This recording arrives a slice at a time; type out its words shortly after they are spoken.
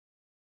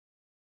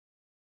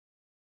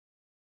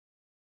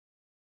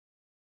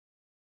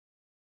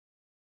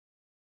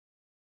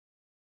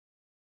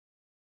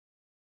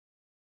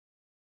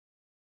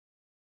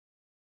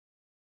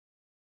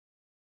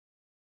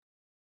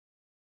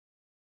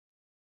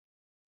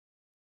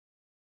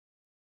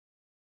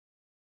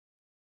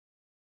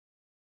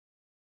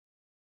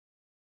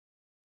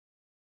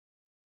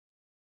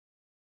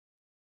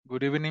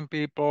Good evening,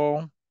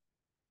 people.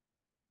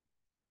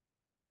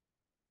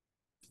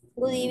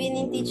 Good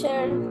evening,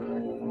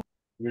 teacher.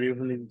 Good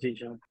evening,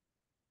 teacher.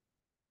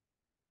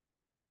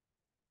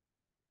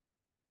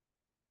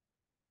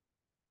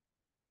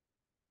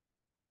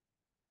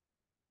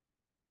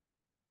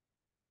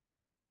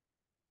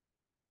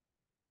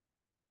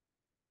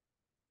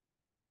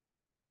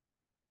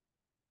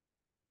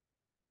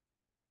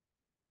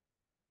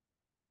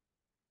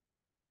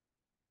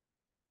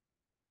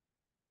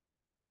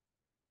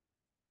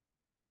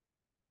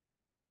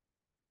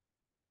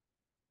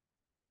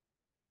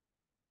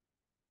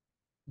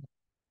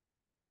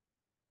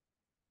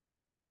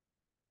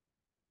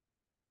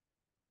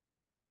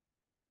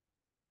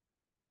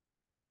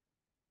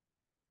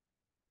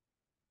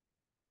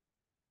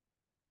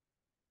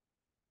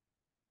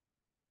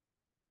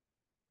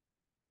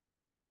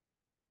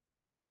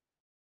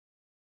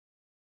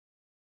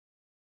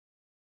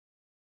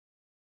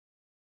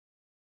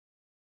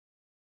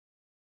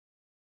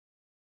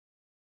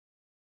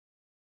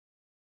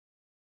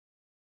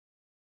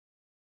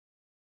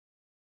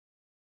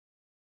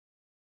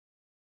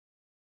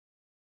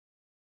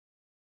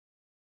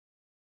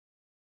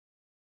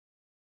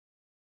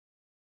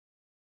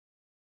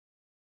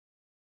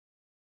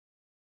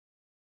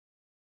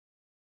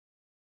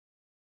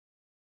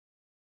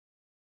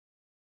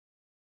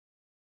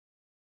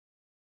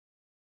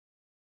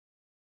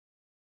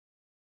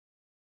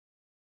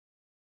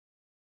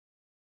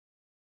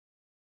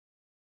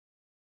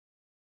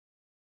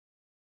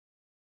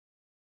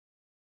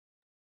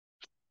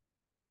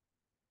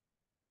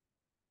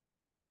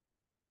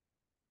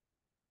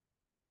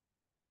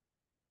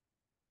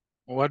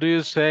 What do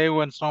you say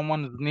when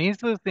someone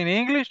sneezes in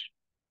English?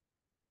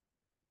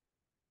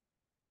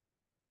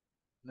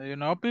 Do you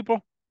know, people?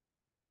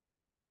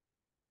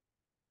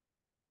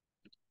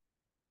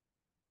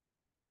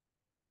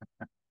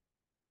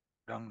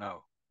 Don't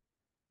know.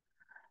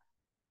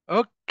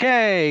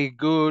 Okay,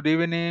 good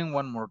evening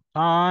one more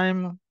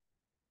time.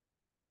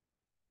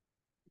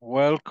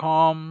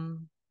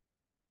 Welcome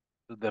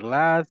to the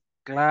last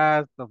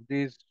class of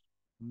this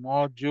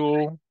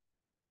module.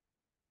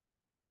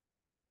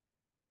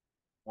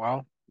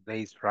 Well,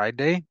 today is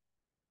Friday.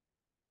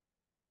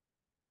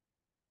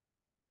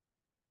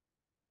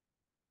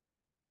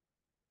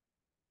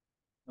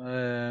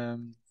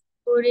 Um,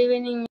 Good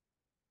evening.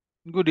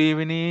 Good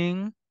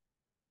evening.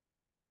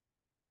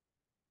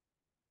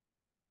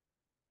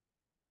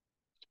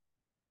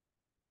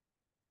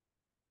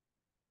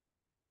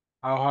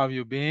 How have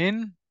you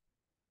been?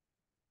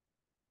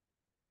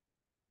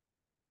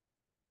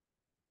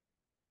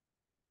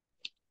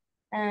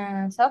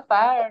 So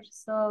far,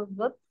 so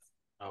good.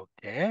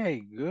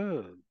 Okay,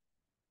 good.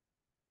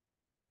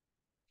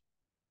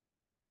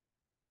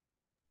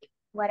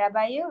 What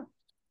about you?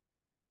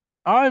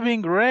 I've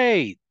been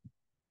great.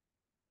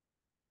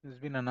 It's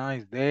been a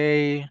nice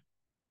day.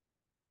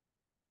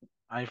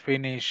 I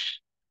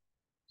finished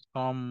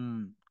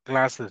some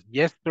classes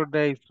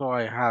yesterday, so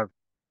I have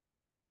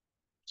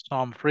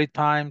some free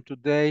time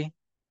today.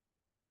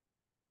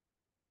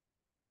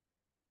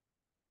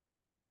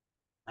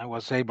 I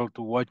was able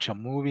to watch a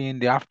movie in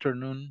the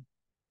afternoon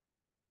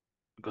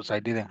because I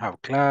didn't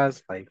have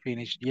class. I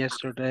finished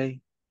yesterday.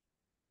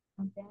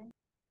 Okay.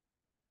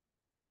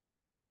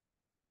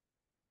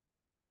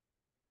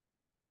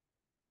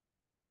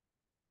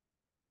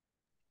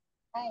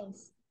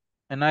 Nice.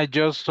 And I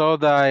just saw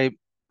that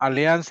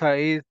Alianza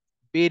is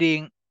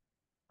beating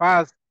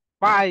fast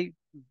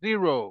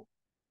 5-0.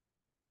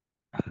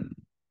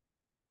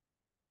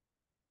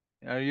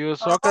 Are you a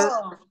soccer?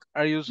 Oh,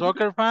 Are you a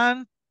soccer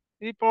fan,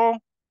 people?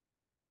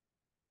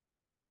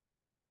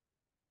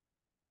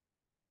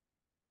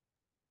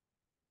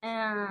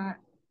 uh,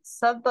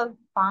 softball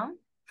fan?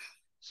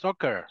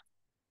 Soccer,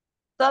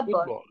 Softball.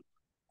 football.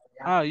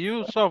 Ah,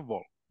 you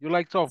softball. You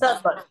like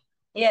softball. Softball.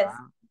 Yes.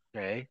 Ah,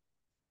 okay.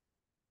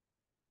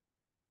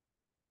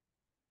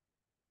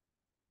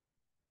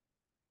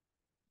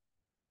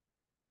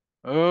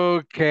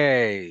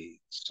 Okay,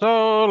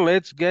 so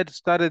let's get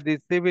started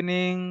this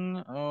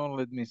evening. Oh,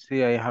 let me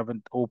see. I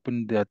haven't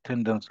opened the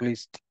attendance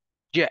list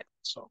yet.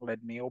 So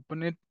let me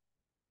open it.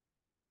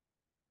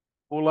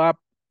 Pull up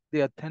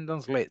the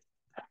attendance list.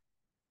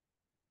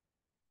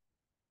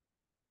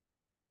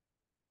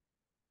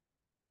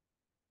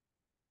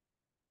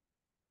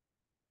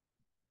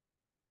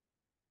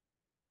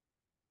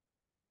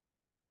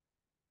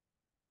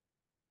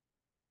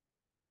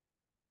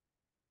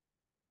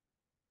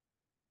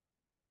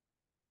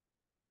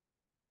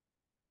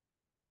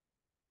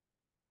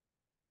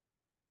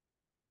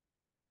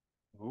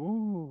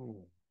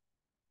 Ooh,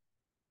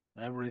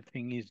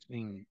 everything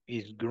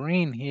is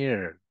green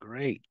here.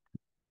 Great.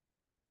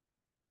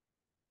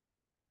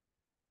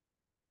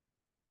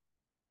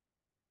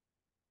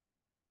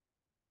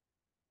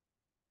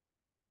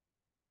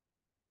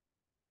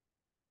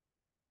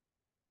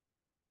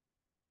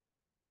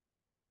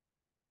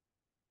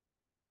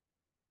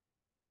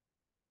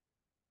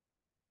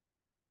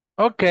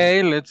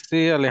 Okay, let's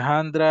see.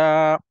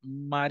 Alejandra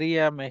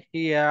Maria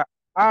Mejia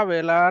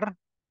Avelar.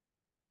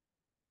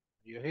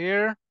 You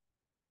hear?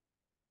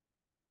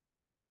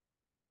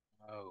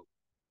 Oh.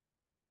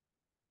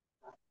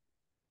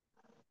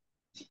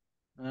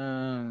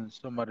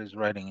 Somebody's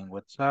writing in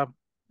WhatsApp.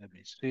 Let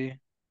me see.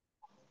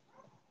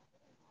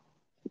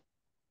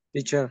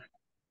 Teacher,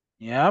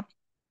 Yep.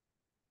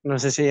 no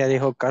sé si ya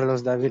dijo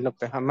Carlos David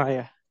López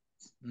Amaya.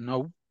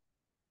 No.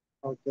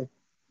 Okay.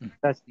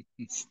 That's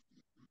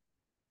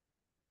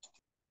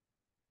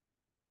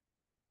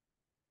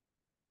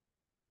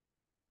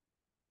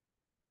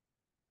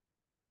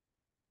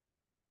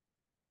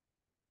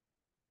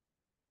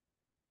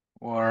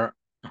Or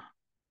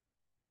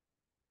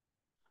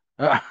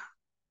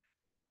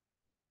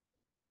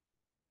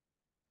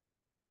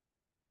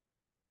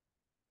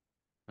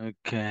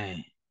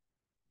okay.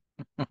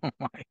 Oh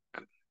my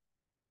God.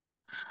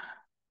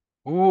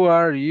 Who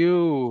are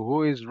you?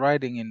 Who is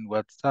writing in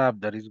WhatsApp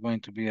that is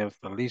going to be as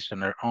a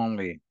listener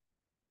only?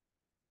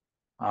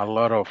 A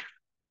lot of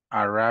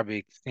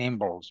Arabic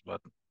symbols,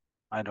 but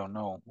I don't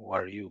know. Who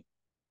are you?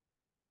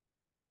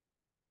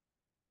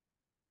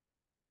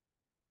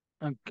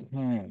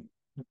 Okay.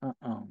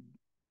 Uh-uh.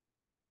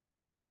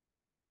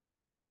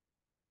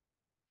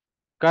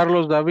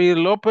 Carlos David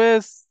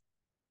Lopez,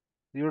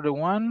 you're the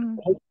one?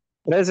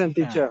 present,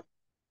 Yeah. teacher.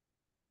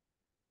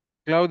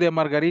 Claudia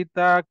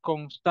Margarita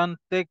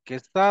Constante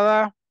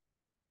Quesada.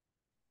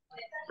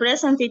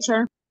 Present,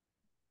 teacher.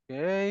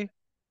 Okay.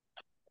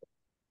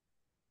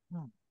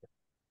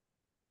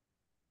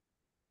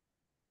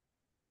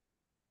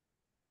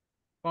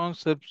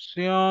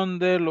 Concepción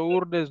de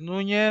Lourdes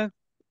Núñez.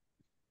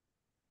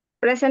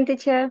 Present,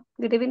 teacher.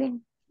 Good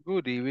evening.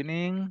 Good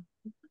evening.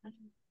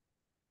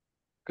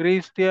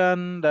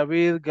 Cristian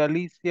David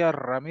Galicia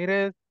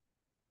Ramírez.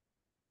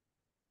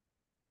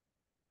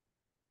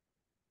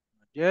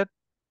 Yet.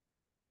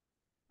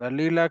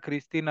 Dalila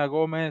Cristina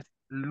Gómez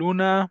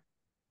Luna.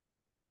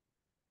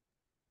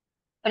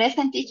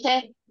 Present,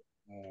 teacher.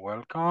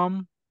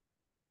 Welcome.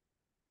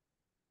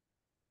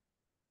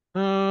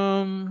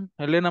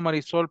 Elena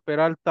Marisol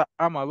Peralta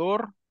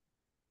Amador.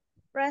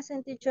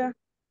 Present, teacher.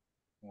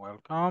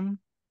 Welcome.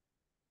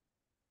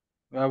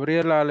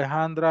 Gabriela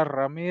Alejandra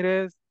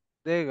Ramírez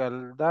de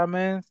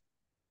Galdames.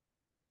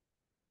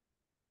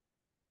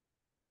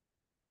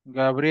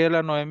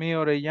 Gabriela Noemí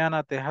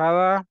Orellana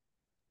Tejada.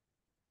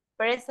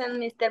 Present,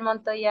 Mr.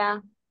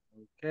 Montoya.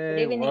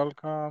 Okay, evening.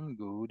 welcome.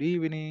 Good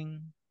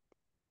evening.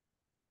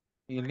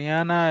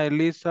 Iliana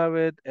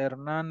Elizabeth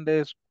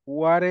Hernández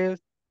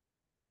Juárez.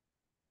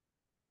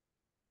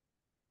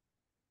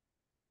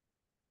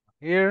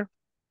 Here.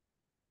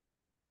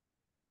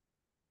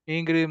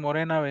 Ingrid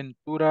Morena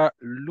Ventura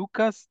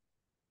Lucas.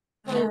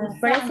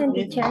 Present,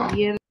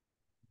 teacher.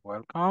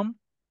 Welcome.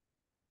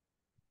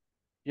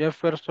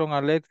 Jefferson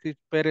Alexis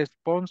Pérez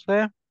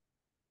Ponce.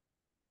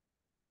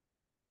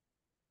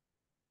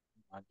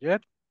 Not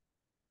yet.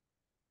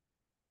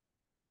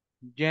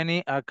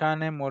 Jenny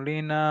Akane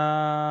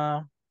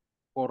Molina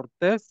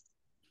Cortés.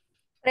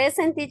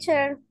 Present,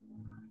 teacher.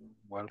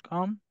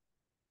 Welcome.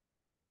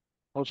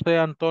 José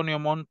Antonio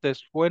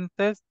Montes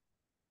Fuentes.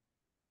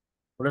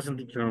 Present,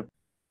 teacher.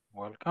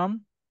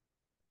 Welcome.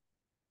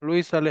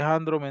 Luis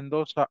Alejandro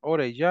Mendoza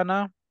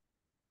Orellana.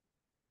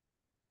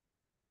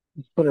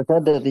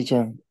 Present,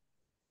 teacher.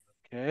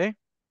 Okay.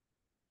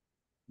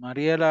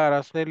 Mariela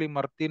Araceli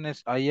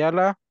Martínez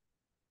Ayala.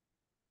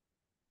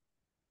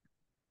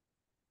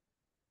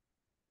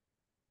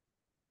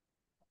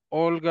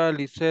 Olga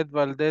Lisset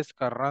Valdés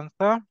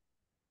Carranza.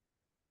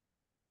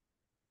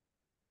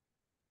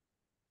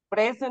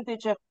 Present,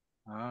 teacher.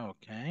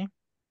 Okay.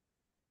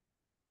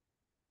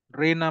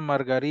 Rina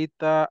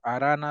Margarita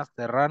Arana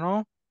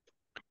Serrano.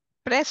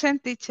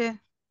 Present, teacher.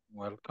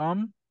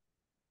 Welcome.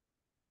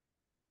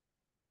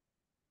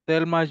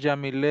 Telma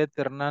Yamilet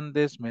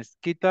Hernández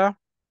Mezquita.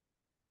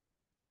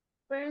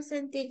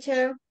 Present,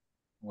 teacher.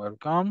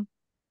 Welcome.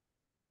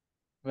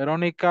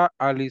 Verónica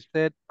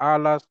Alicet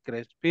Alas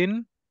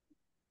Crespin.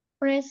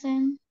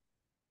 Present.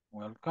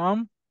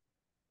 Welcome.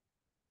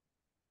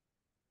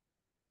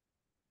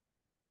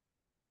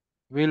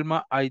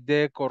 Vilma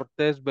Aide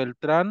Cortés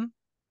Beltrán.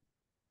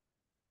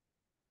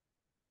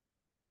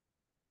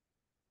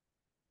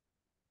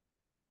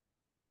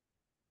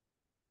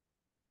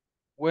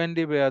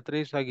 Wendy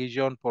Beatriz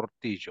Aguillón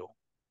Portillo.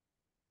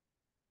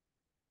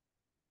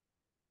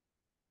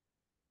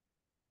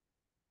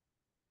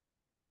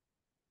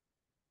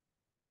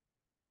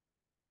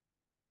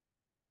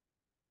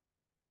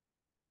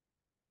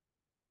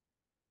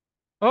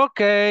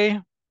 Okay,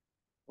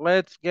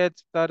 let's get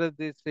started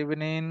this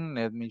evening.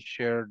 Let me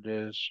share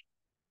the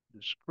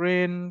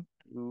screen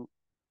to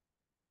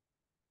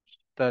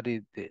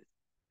study this.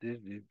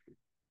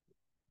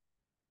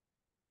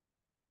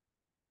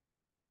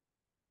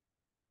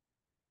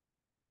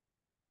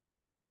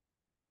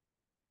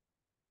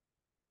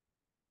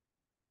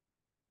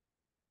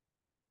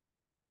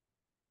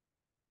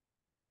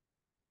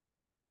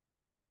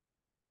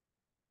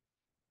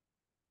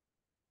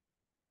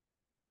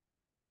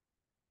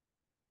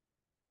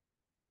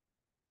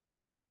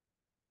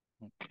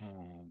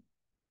 Okay.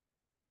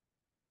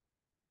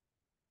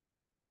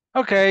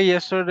 Okay,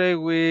 yesterday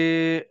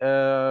we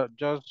I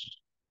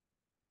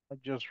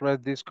just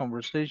read this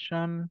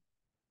conversation.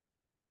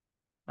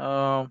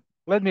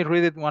 Let me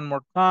read it one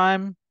more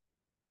time.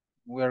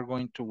 We are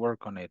going to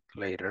work on it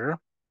later.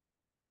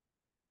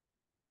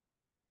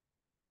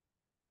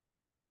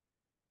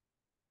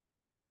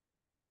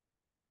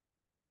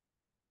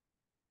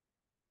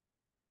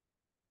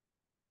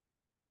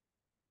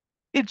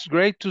 It's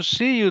great to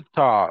see you,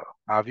 Tal.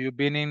 Have you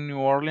been in New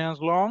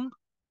Orleans long?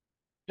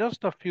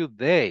 Just a few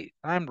days.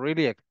 I'm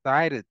really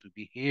excited to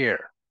be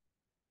here.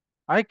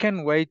 I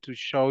can't wait to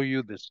show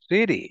you the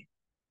city.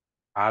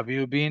 Have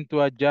you been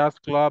to a jazz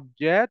club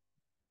yet?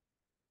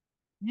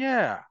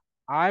 Yeah,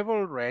 I've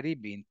already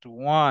been to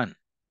one.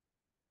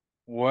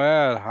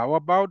 Well, how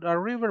about a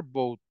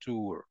riverboat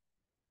tour?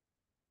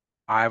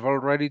 I've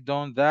already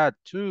done that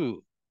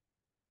too.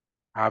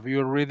 Have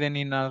you ridden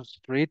in a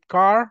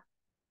streetcar?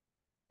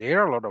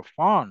 They're a lot of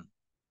fun.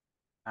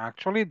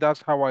 Actually,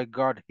 that's how I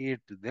got here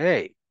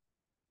today.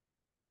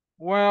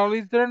 Well,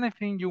 is there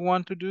anything you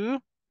want to do?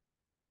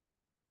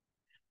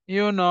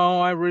 You know,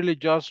 I really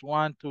just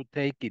want to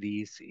take it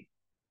easy.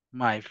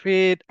 My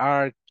feet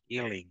are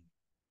killing.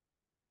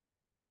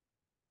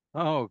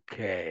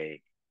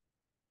 Okay.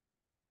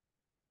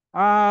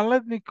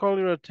 Let me call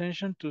your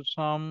attention to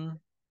some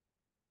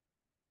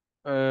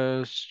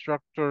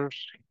structures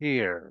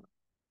here.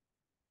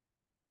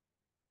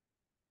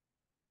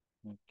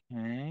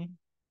 Okay.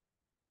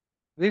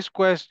 This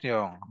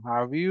question,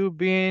 have you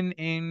been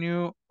in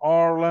New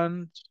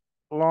Orleans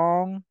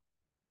long?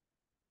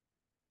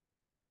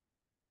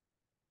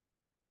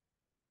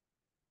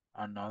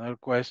 Another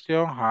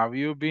question, have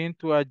you been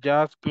to a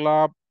jazz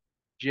club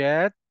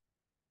yet?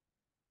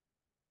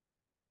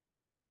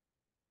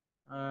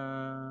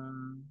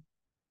 Um,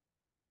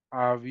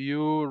 have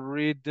you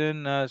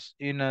ridden us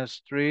in a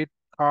street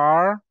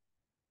car?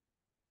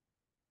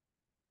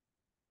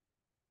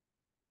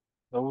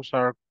 Those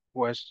are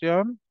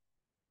questions.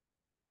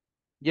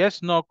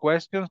 Yes, no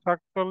questions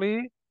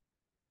actually.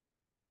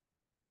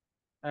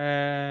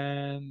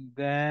 And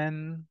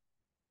then,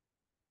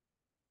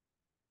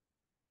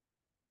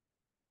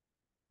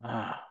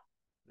 ah,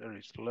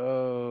 very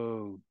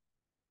slow.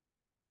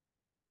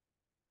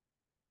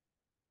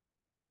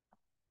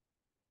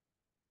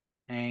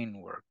 Ain't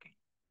working.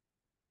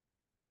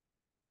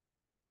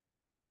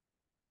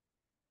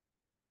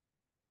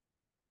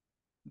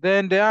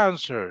 Then the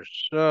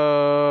answers.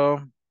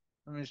 Let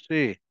me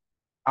see.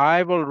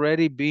 I've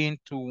already been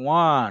to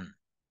one.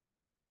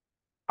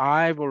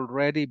 I've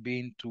already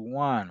been to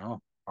one. Oh,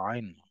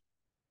 fine.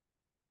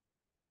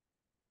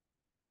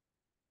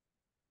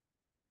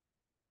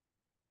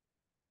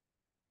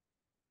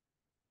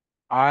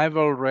 I've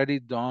already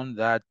done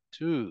that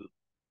too.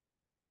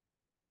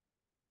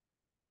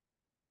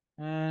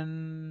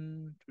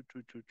 And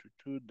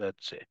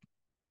that's it.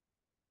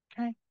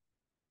 Okay.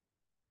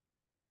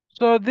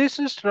 So these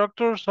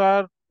structures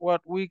are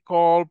what we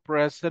call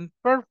present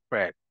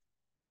perfect.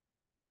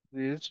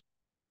 These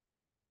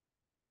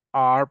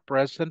are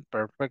present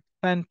perfect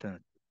sentences.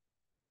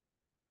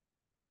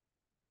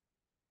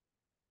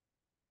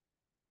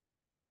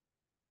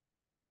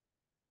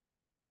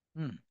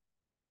 Hmm.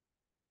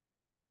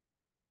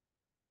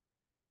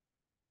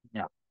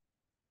 Yeah.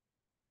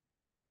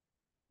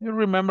 You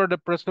remember the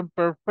present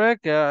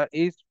perfect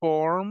is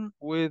formed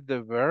with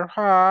the verb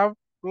have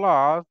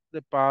plus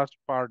the past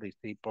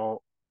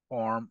participle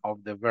form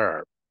of the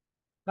verb.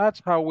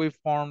 That's how we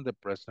form the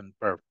present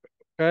perfect,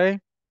 okay?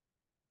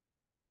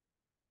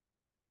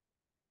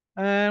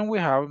 And we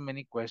have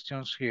many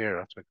questions here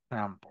as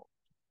example.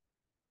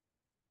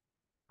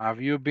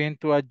 Have you been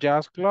to a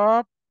jazz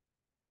club?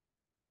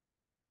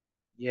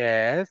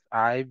 Yes,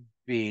 I've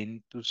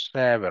been to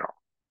several.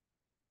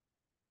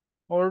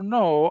 Or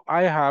no,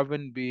 I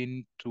haven't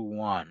been to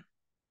one.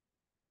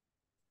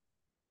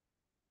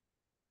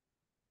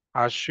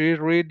 Has she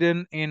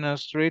ridden in a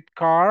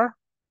streetcar?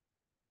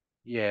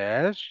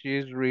 Yes,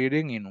 she's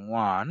riding in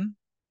one.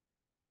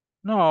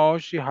 No,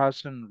 she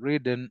hasn't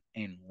ridden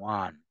in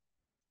one.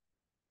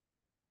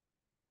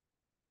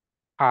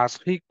 Has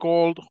he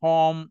called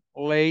home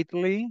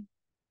lately?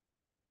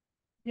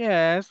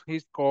 Yes,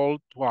 he's called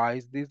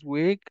twice this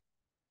week.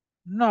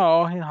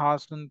 No, he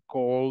hasn't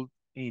called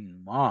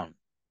in months.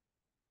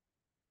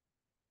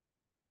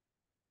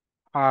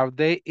 Have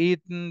they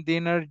eaten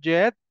dinner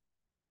yet?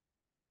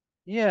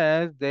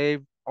 Yes,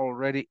 they've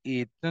already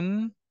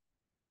eaten.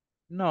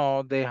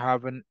 No, they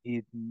haven't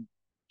eaten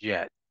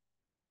yet.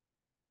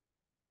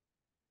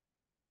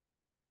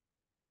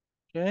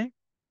 Okay.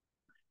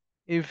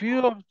 If you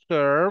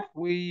observe,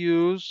 we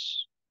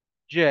use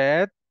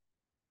yet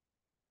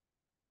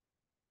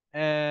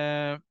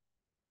uh,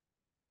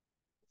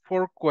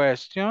 for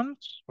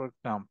questions. For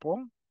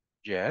example,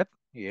 yet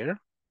here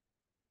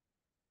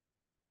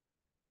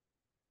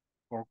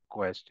for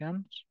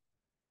questions.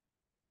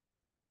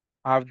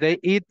 Have they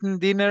eaten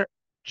dinner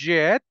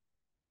yet?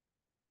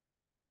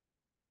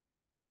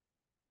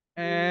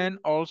 And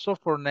also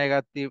for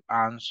negative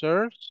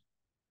answers.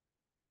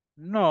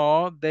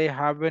 No, they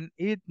haven't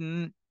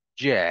eaten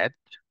yet.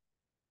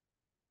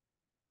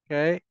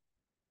 Okay.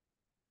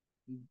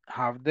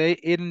 Have they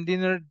eaten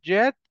dinner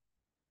yet?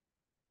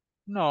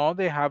 No,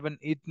 they haven't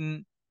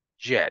eaten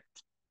yet.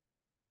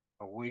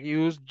 We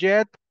use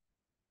yet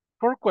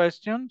for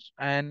questions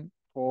and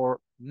for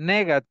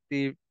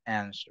negative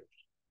answers.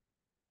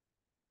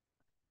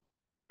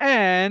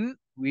 And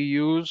we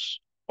use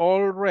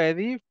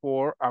already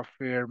for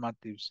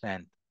affirmative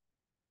sentence.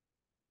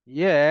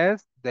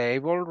 Yes,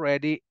 they've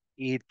already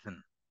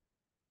eaten.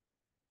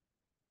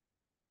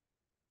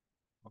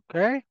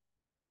 Okay?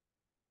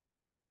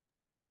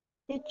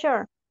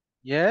 Teacher,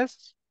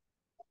 Yes?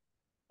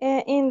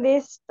 in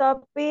this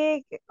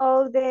topic,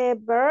 all the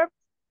verbs,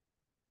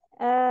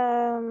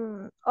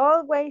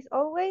 always,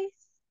 always,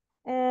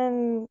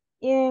 and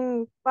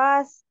in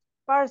past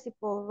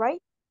participle, right?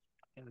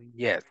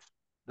 Yes,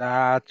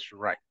 that's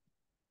right.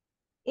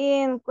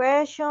 In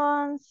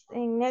questions,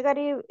 in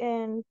negative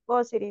and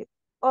positive,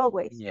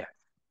 always. Yes,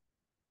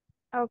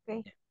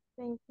 Okay,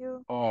 thank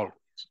you. always.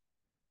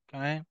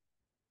 Okay?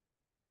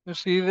 You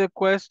see the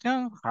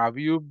question? Have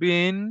you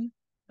been?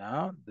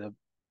 Now, the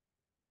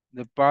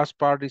past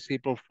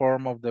participle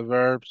form of the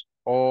verbs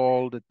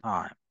all the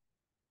time.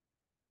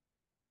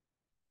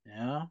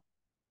 Yeah.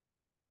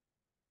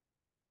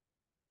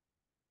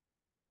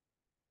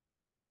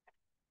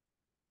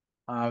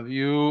 Have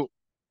you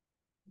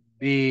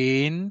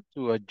been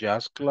to a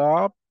jazz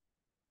club?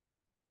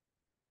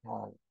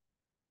 Oh.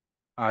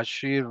 Has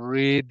she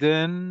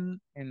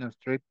ridden in a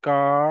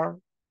streetcar?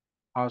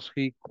 Has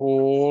he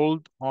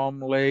called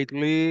home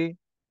lately?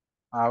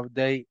 Have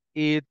they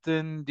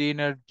eaten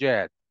dinner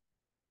yet?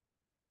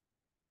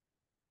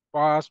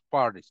 Past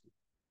participle.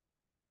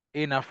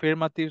 In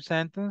affirmative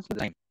sentence, the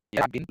same.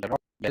 Yes, I've been to the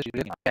rock. Yes, she's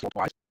reading one. Yes,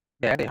 twice.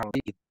 Yeah, they have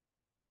eaten.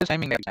 The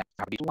same in negative sentence.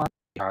 Have been to one.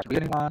 He has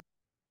reading one.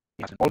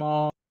 He hasn't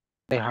almost.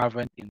 They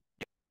haven't eaten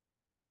yet.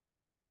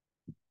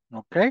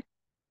 Okay.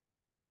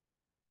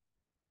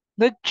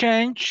 The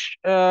change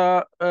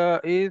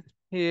is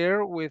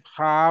here with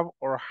have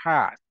or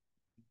has.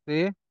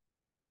 See?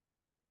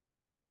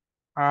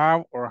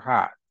 Have or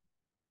has.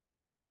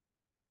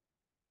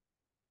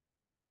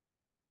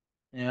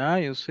 Yeah,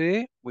 you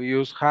see? We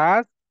use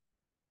has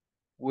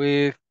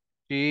with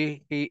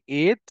she, he,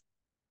 it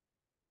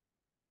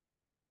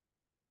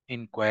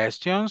in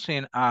questions,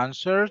 in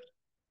answers,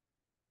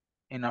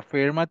 in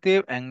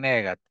affirmative and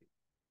negative.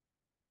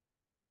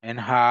 And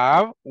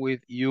have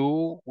with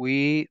you,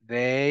 we,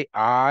 they,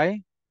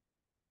 I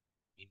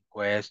in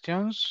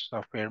questions,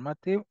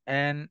 affirmative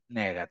and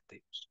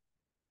negatives.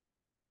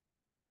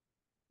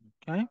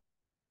 Okay.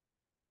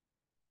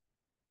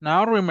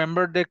 Now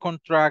remember the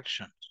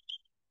contractions.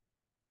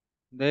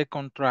 The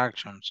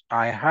contractions.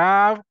 I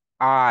have,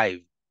 I've.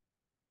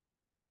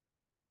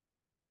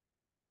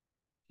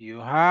 You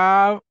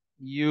have,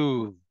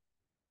 you've.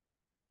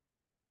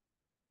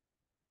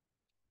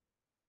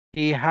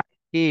 He has,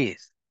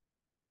 his.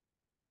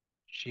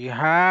 She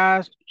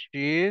has,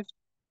 she's.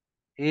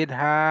 It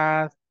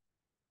has,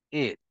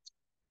 it.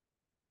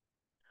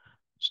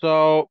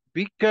 So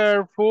be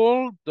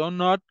careful. Do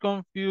not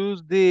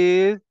confuse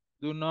this.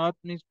 Do not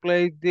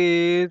misplace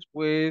this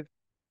with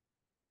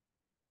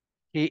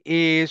he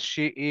is,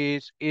 she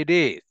is, it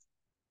is.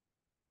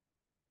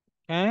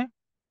 Okay?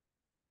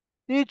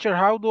 Teacher,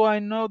 how do I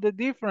know the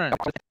difference?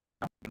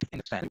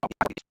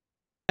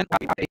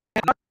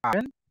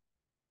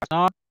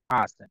 Not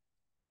hasn't.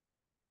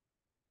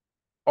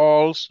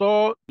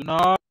 Also, do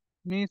not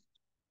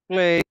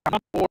misplace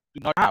not or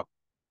do not have.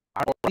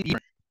 Are all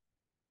different.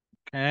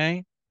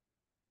 Okay?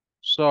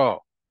 So,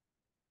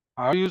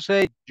 how do you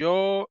say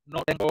yo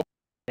no tengo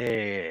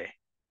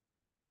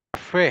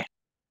café?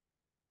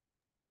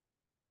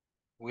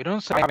 We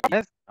don't say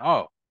yes.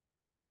 No.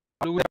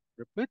 How do we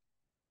repeat?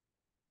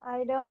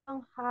 I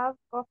don't have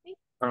coffee.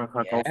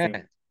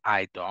 Yes,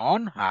 I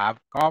don't have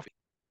coffee.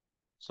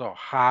 So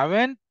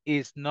haven't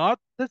is not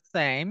the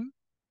same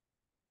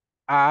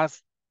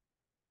as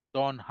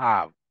don't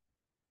have.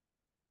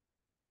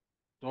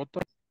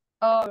 Total,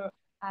 Or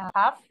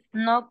have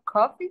no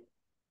coffee.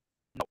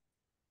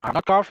 I'm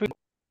not coffee.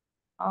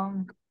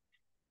 Um,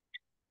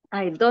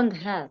 I don't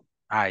have.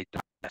 I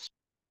don't. Yes.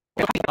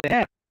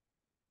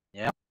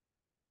 Yeah.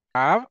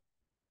 Have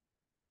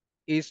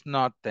is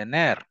not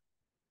tener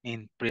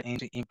in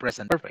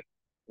present perfect.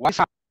 What is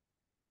have?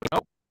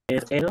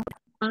 No.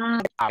 Ah,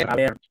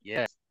 Haber.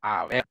 Yes.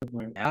 Haber.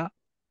 Yeah.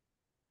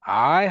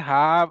 I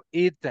have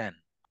eaten.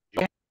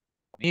 Yo he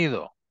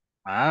comido.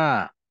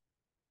 Ah,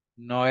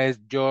 no es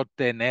yo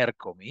tener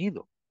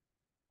comido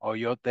o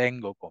yo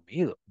tengo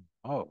comido.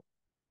 Oh.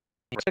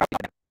 ¿Qué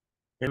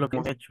es lo que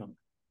hemos hecho?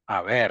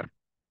 A ver.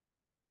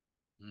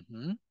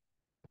 Ujú.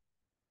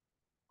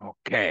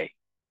 Ok.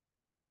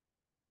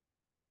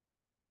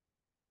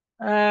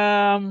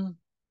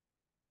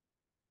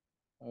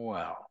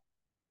 Well,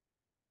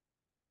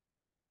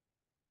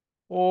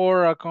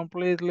 for a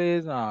complete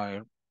list,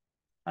 I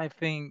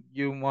think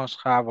you must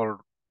have a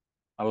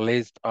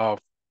list of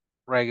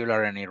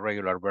regular and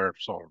irregular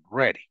verbs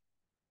already.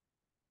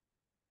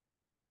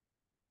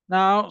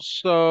 Now,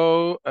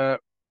 so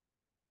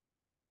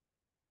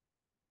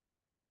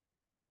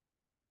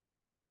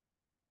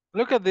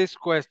Look at this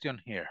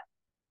question here.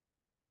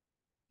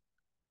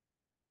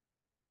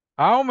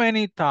 How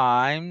many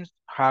times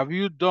have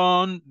you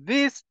done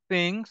these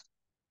things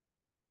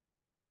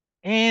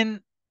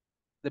in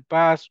the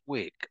past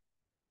week?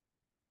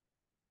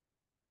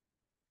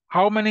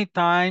 How many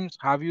times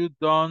have you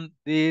done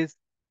these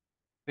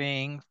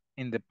things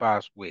in the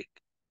past week?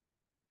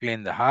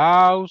 Clean the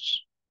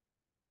house,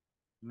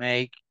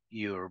 make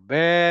your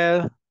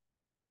bed,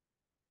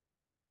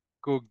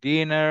 cook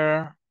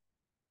dinner,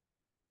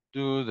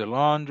 do the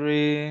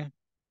laundry,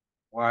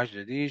 wash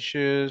the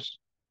dishes,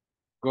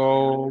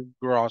 go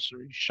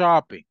grocery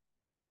shopping.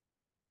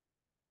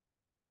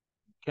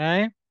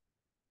 Okay?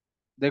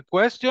 The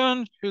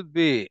question should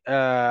be,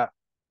 let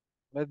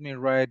me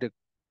write a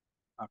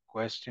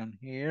question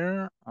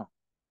here. Oh.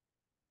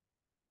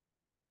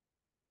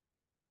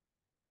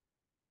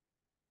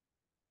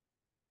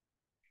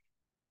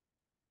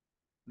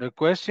 The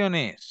question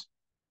is,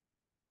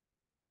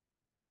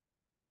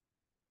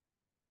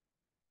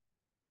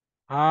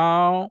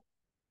 how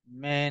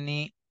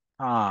many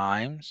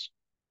times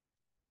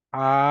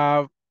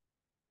have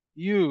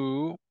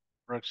you,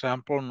 for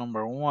example,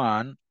 number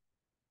one,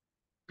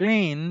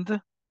 cleaned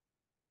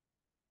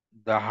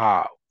the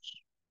house?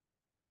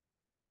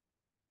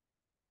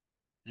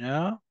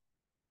 Yeah?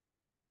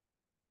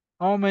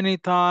 How many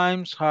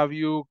times have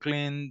you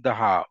cleaned the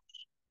house?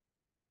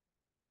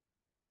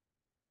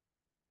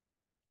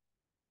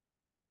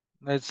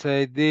 Let's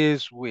say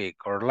this week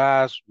or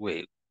last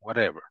week,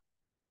 whatever.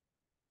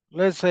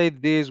 Let's say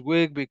this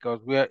week because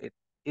it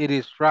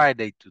is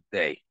Friday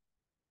today.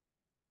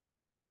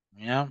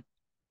 Yeah.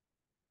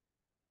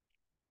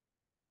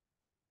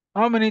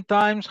 How many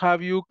times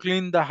have you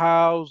cleaned the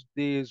house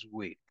this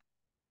week?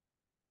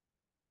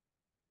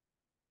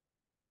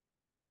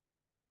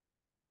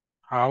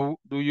 How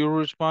do you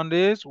respond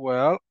this?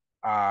 Well,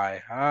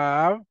 I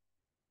have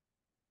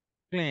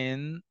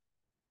cleaned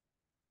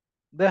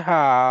the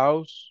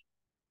house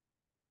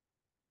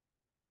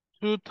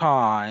 2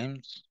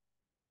 times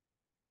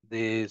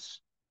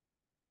this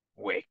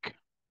week.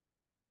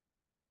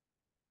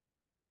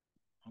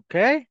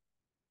 Okay?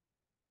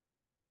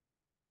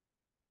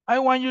 I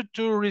want you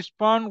to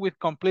respond with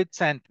complete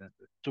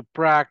sentences to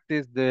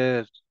practice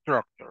the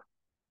structure.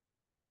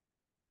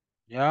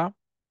 Yeah?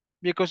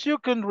 Because you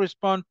can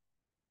respond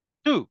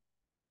 2.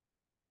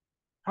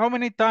 How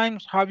many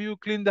times have you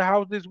cleaned the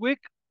house this week?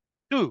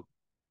 2.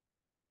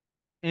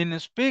 In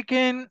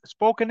spoken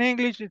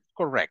English, it's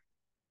correct.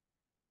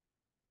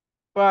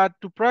 But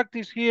to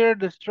practice here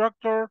the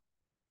structure,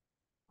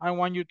 I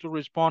want you to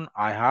respond,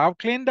 I have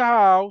cleaned the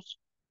house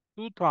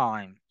 2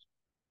 times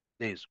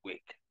this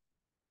week.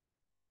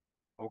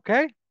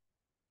 Okay?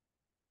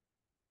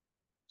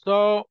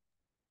 So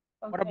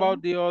what Okay.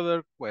 about the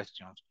other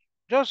questions?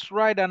 Just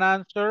write an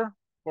answer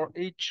for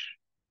each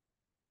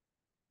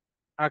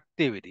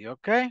activity,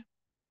 okay?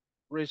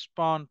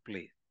 Respond,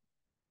 please.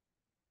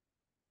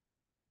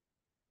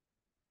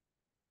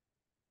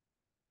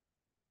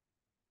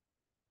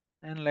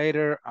 And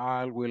later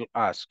I will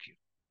ask you.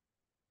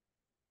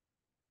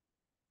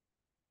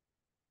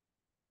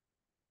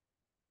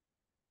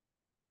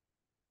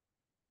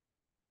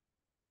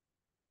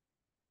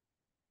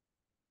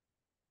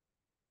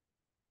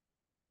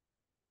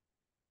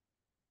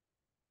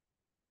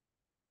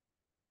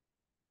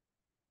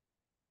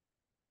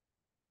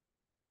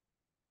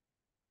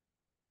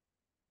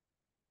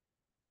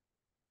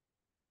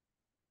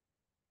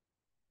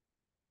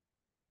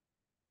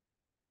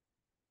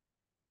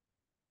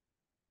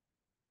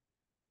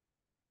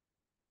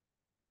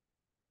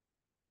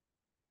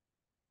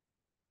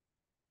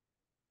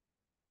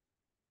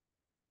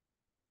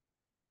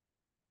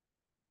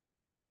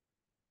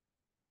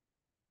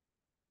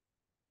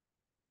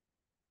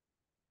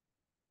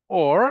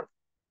 Or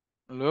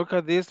look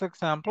at this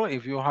example.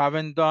 If you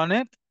haven't done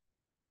it,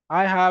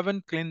 I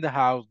haven't cleaned the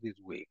house this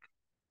week.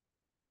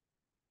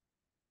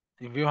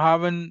 If you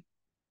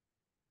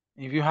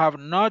have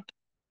not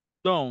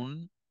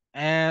done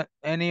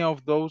any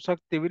of those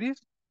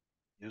activities,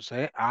 you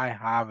say, I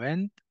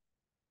haven't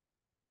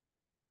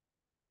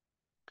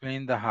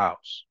cleaned the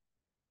house.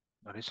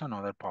 That is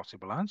another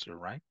possible answer,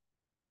 right?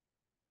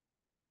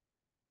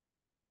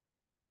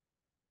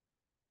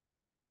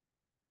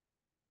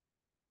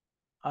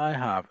 I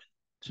haven't.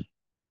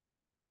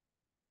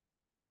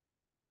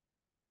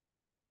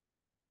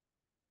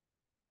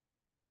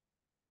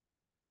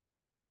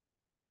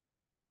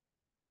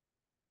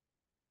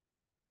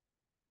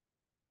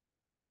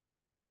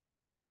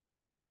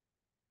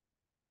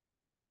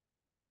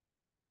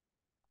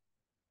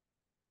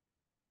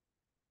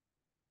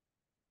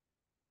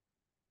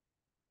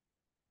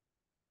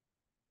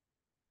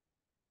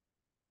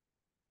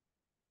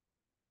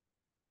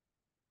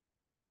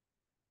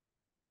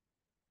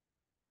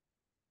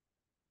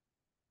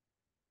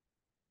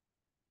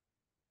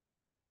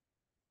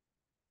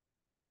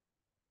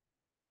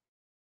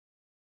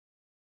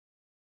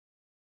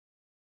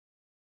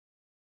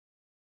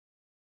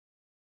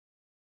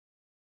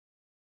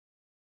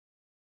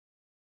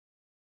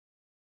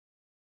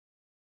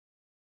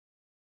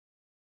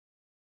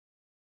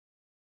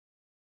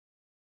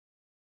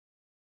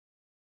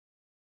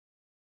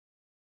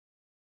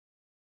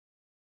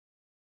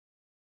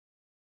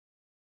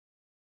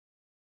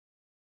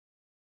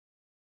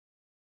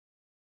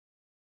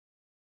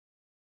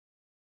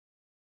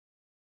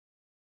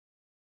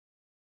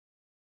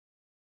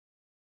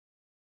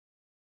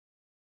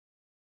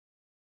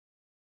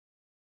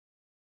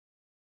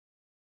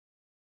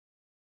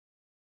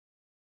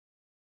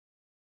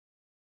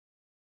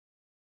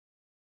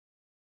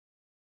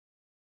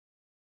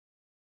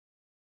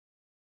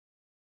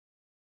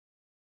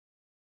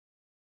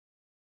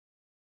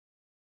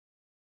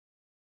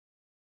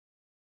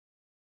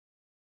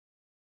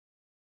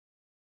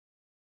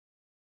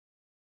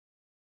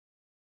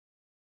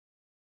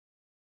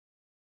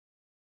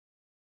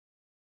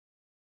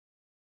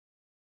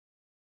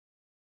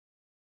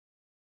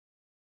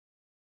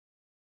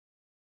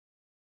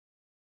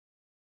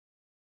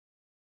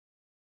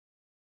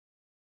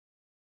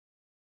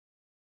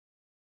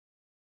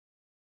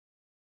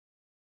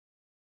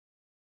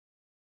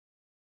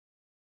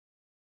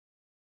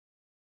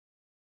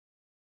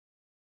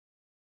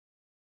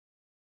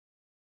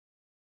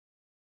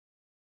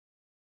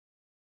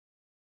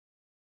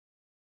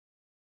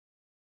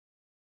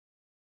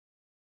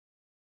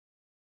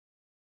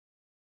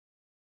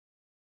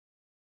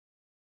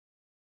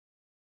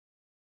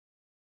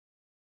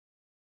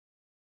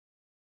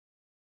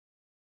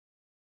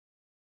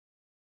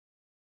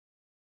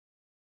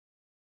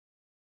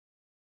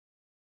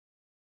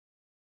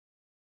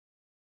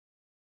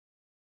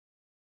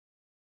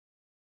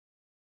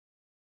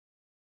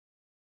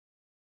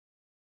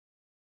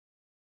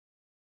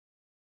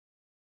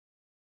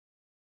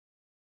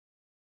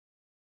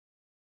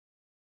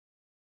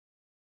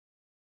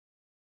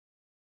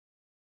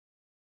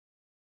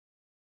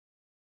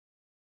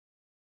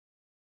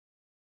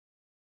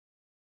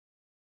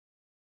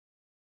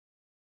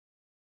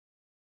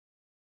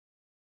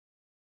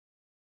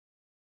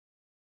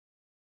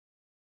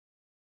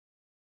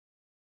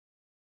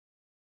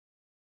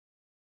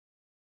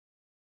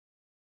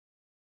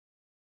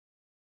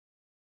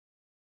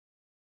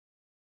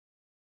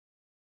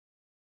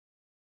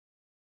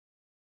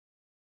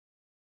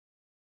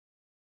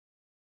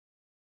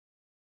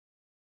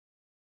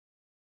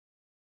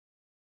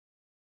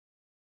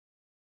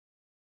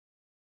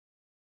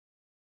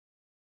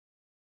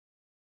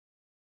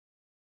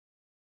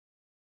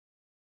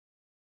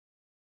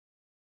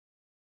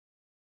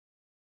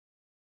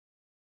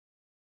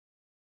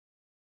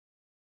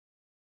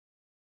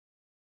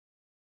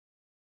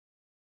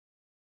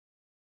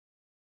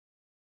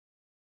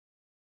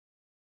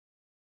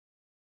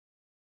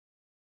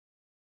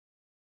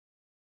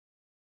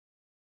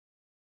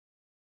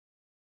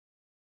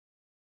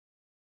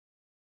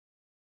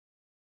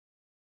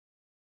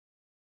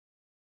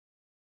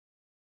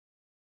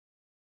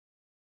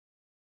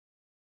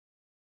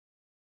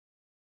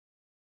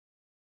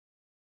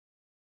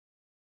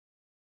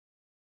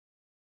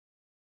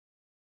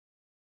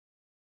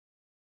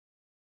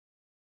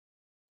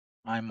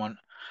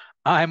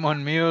 I'm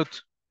on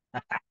mute.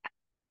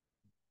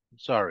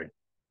 Sorry.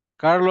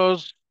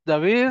 Carlos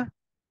David.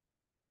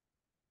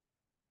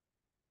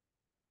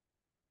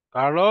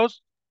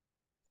 Carlos?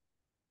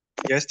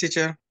 Yes,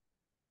 teacher.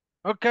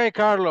 Okay,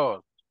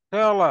 Carlos.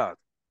 Tell us.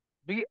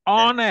 Be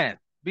honest.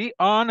 Be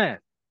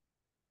honest.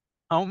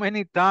 How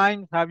many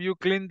times have you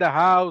cleaned the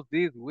house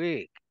this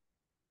week?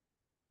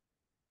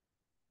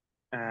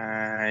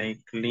 I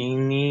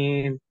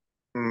cleaned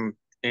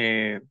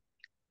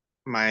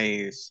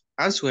my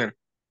answer.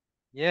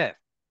 Yes.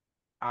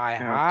 I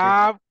Okay.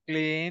 have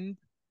cleaned.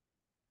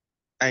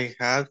 I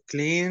have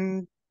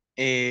cleaned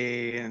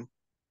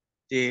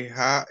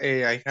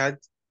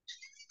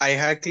I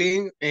had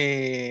cleaned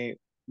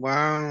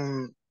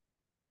one.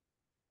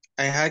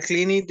 I had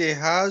cleaned the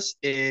house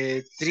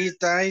 3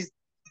 times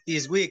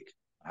this week.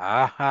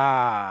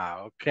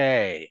 Aha.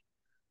 Okay.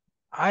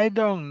 I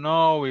don't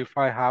know if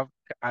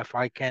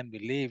I can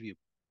believe you.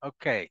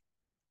 Okay.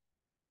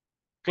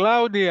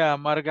 Claudia,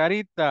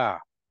 Margarita,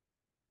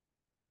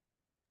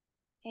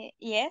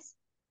 Yes,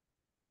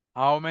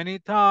 how many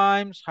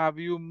times have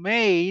you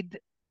made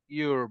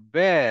your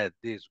bed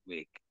this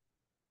week?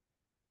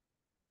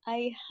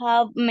 I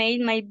have made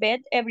my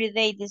bed every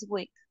day this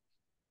week.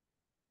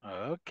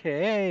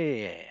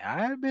 Okay,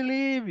 I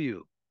believe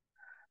you.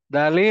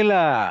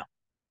 Dalila.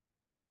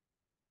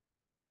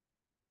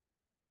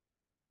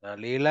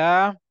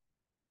 Dalila,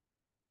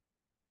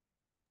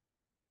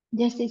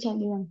 Yes, teacher.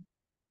 Leon.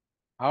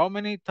 how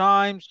many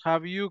times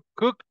have you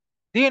cooked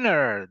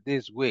dinner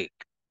this week?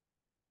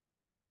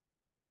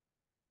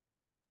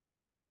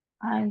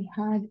 I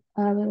had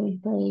every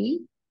day.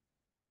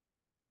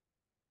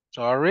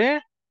 Sorry?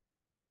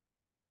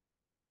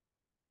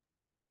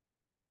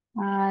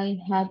 I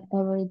had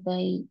every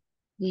day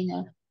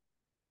dinner.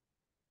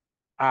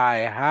 I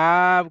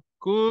have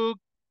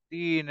cooked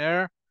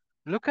dinner.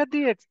 Look at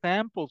the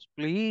examples,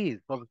 please.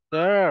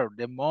 Observe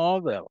the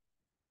model.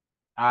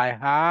 I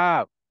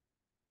have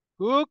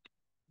cooked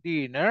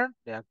dinner,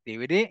 the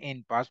activity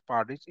in past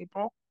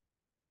participle,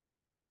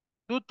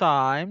 2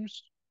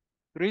 times,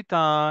 3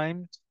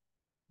 times.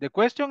 The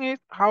question is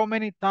how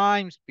many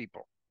times,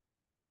 people?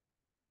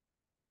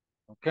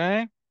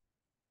 Okay?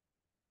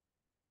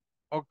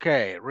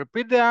 Okay,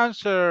 repeat the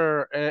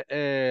answer.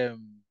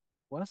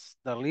 What's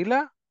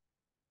Dalila?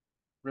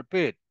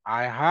 Repeat.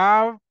 I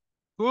have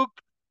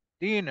cooked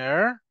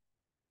dinner.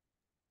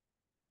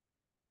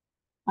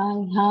 I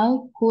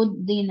have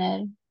cooked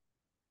dinner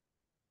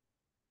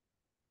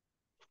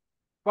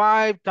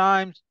 5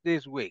 times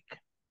this week.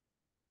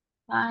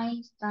 5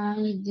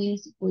 times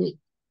this week.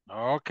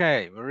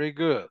 Okay, very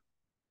good.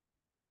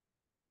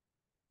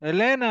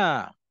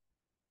 Elena.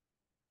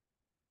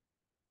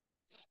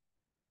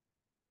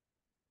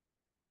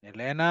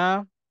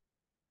 Elena.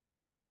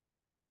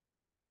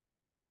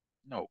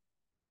 No.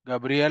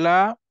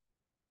 Gabriela.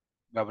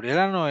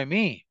 Gabriela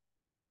Noemí.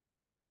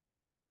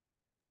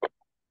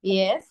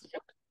 Yes.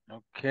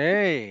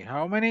 Okay,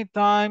 how many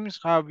times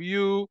have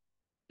you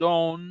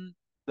done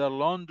the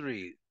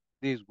laundry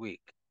this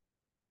week?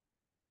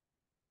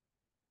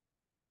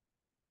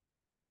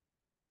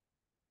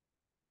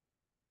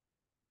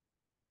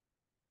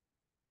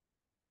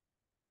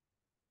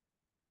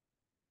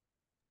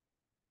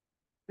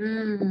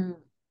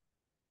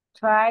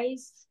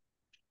 Twice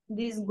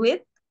this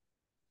week.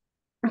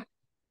 I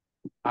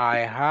I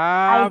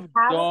have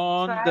have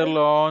done the tried. I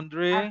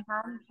laundry.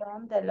 have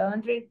done the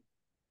laundry.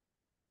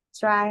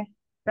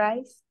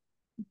 Twice.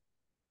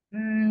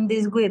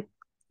 This week.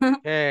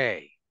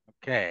 Okay,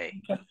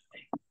 okay.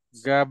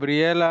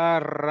 Gabriela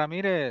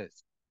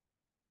Ramirez.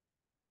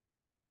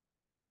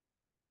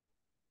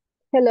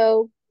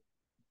 Hello.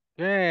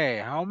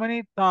 Okay, how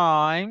many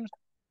times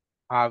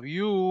have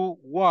you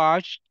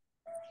washed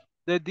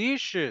the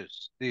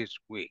dishes this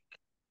week?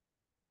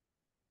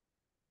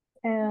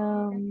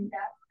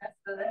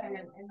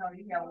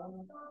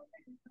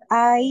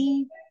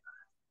 I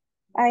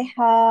I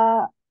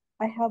have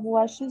I have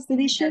washed the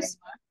dishes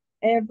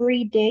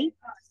every day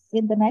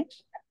in the night.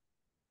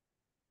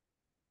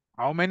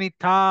 How many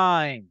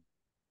times?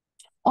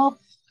 Oh,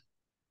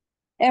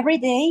 every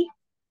day.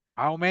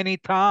 How many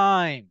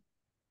times?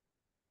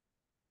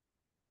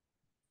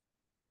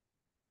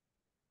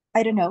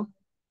 I don't know.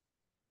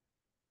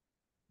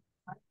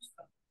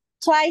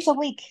 Twice a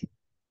week.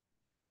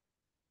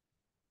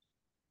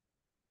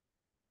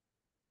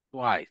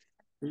 Twice.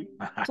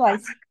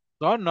 Twice.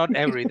 So not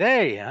every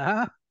day,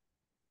 huh?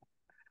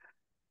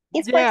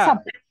 It's for Yeah,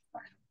 example.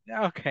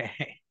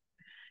 okay.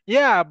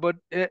 Yeah, but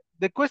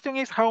the question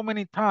is how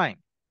many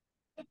times?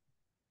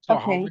 So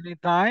how Okay. many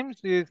times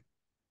is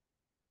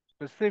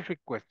specific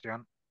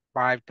question?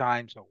 5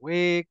 times a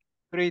week,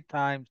 3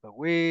 times a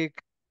week.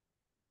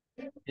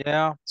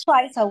 Yeah,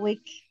 Twice a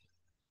week.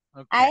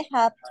 okay. I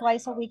have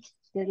twice a week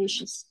the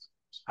dishes.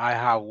 I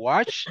have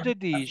washed the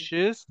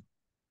dishes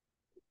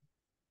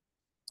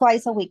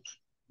Twice a week.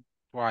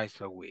 twice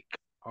a week.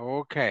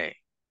 Okay,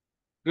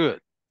 good.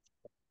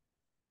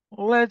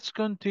 Let's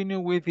continue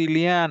with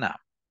Ileana.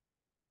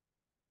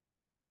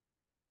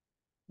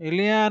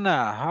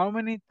 Eliana, how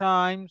many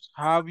times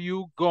have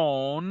you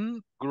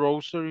gone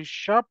grocery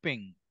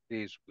shopping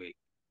this week?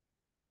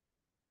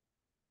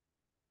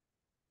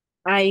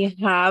 I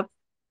have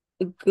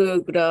go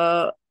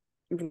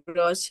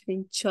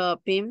grocery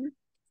shopping.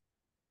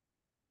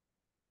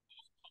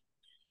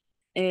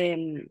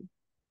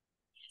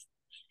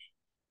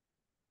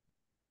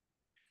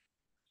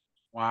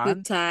 One,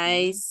 Two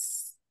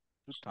times.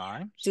 two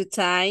times. Two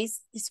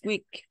times this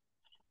week.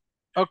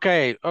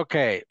 Okay,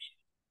 okay.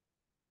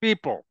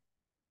 People.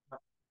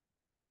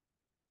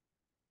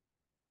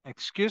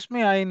 Excuse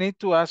me, I need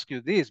to ask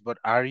you this, but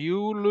are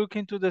you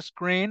looking to the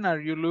screen? Are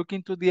you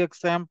looking to the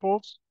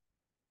examples?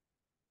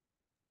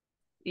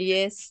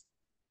 Yes.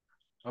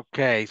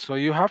 Okay, so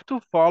you have to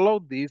follow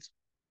this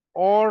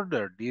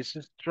order, this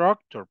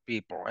structure,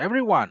 people.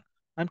 Everyone.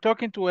 I'm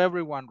talking to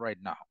everyone right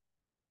now.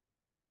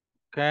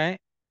 Okay.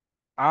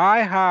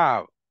 I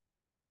have.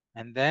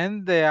 And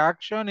then the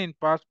action in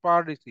past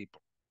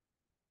participle.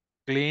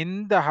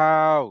 Clean the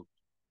house.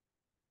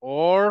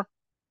 Or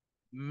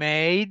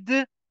made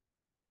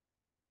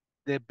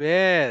the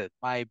bed,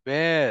 my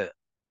bed.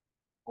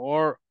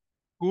 Or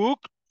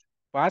cooked,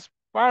 past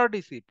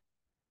participle.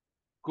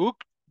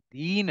 Cooked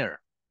dinner.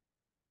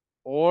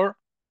 Or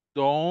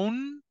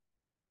done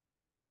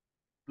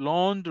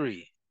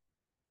laundry.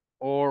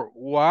 Or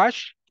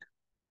wash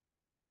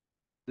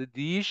the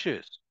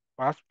dishes,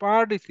 past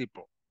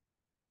participle.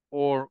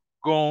 Or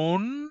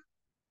gone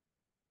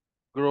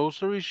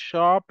grocery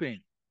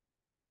shopping.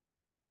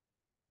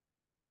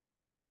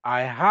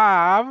 I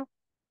have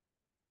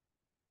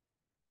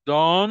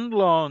done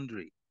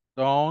laundry,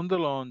 done the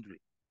laundry.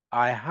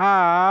 I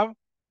have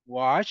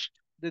washed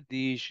the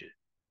dishes.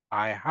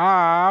 I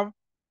have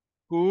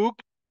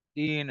cooked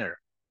dinner.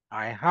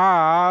 I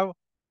have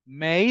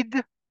made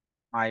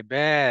my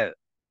bed.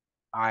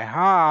 I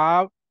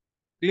have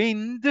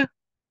cleaned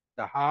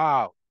the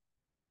house.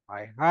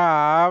 I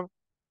have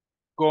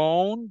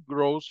gone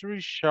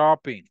grocery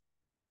shopping.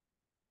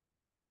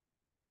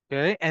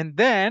 Okay, and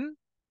then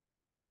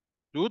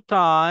 2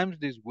 times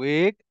this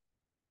week,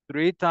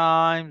 3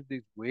 times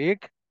this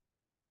week,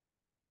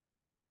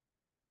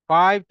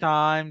 5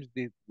 times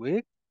this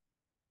week.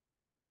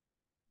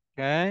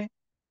 Okay.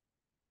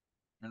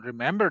 And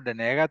remember the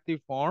negative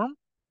form.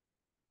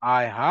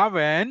 I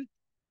haven't.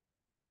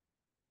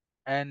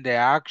 And the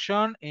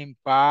action in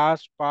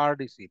past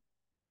participle.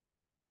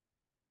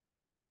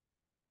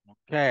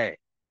 Okay.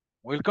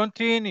 We'll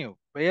continue.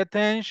 Pay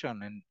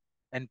attention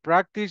and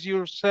practice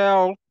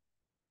yourself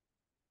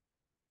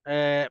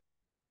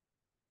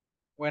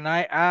when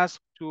I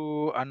ask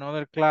to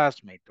another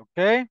classmate.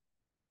 Okay.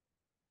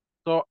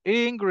 So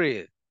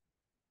Ingrid,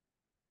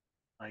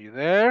 are you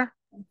there?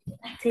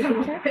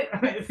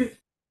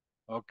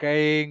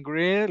 Okay,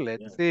 Ingrid,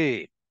 let's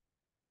see.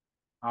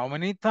 How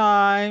many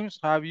times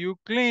have you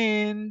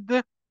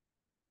cleaned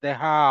the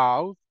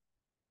house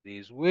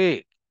this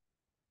week?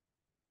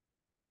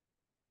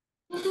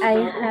 I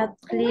have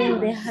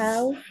cleaned the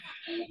house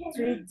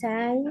 3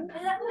 times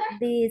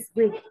this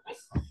week.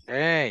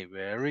 Okay,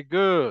 very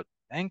good.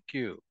 Thank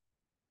you.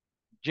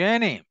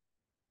 Jenny.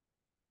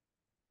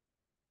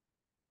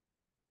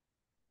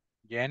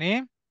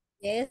 Jenny?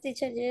 Yes,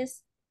 teacher,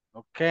 yes.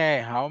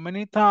 Okay, how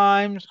many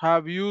times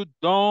have you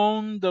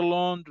done the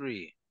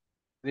laundry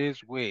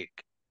this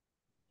week?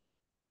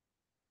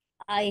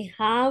 I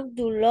have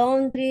do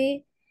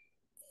laundry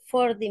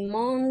for the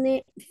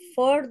morning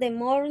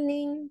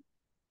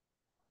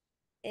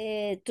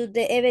to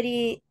the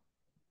every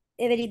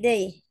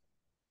day.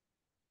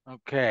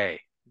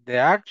 Okay, the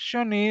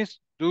action is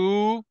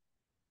do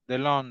the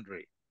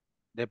laundry.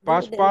 The Do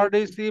past the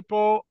laundry.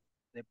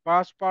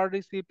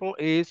 participle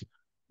is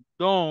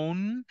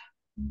done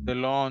the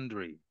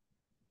laundry.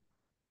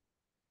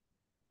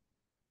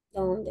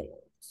 Done the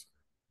laundry.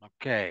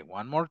 Okay,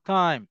 one more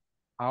time.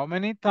 How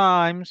many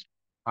times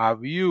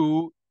have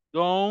you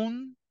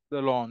done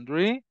the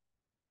laundry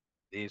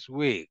this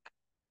week?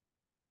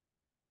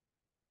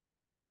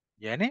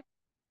 Jenny?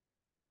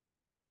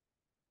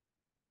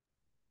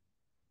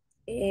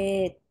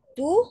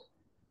 Two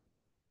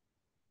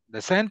The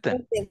for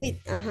sentence. the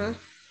week.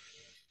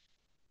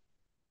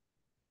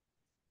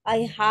 I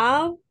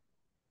have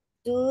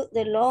do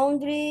the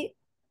laundry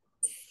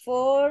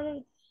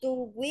for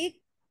 2 weeks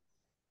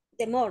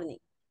the morning.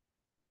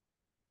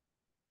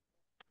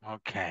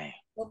 Okay.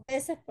 2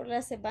 veces por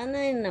la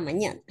semana en la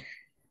mañana.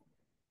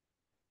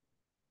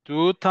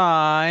 2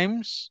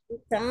 times 2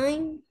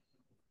 times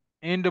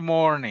in the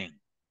morning.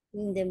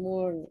 in the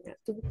morning.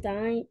 2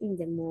 times in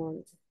the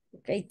morning.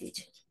 Okay,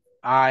 teacher.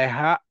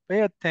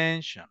 Pay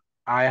attention.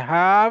 I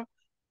have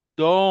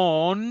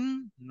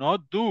done,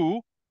 not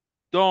do,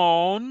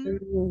 done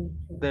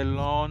the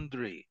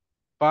laundry.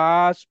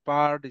 Past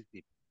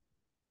participle.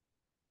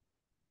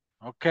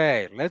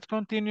 Okay, let's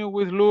continue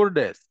with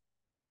Lourdes.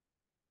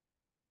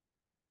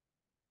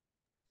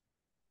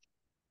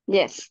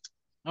 Yes.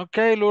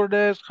 Okay,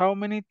 Lourdes, how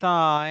many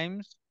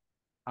times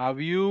have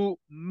you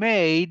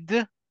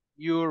made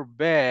your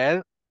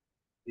bed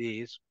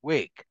this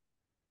week?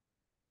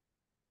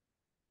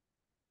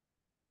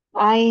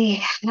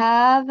 I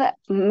have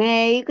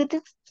made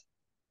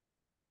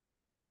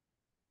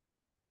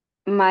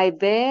my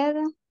bed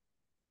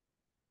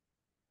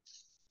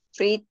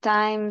 3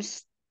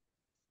 times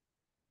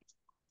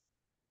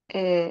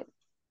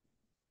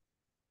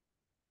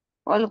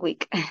all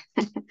week.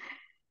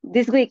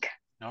 This week.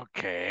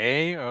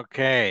 Okay,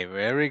 okay,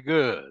 very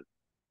good.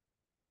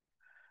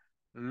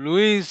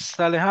 Luis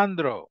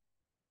Alejandro.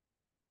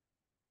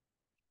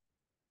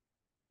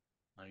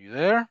 Are you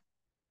there?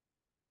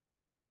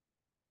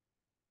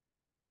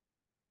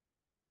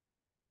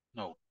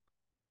 No.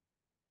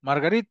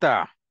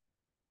 Margarita.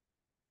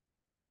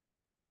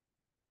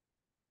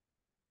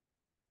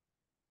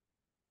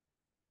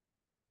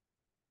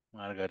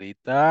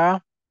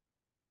 Margarita.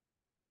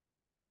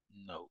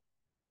 No.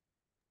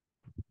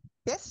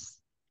 Yes.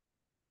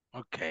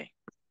 Okay.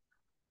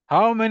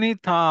 How many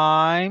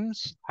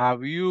times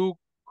have you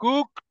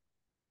cooked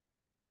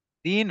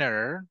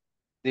dinner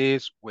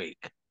this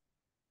week?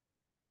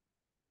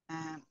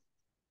 Um,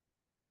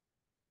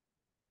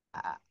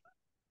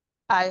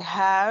 I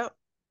have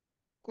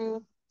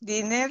cooked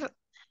dinner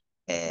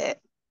uh,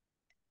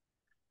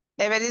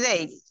 every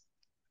day.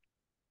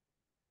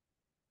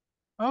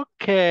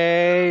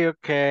 Okay,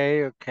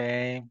 okay,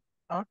 okay.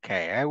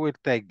 Okay, I will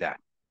take that.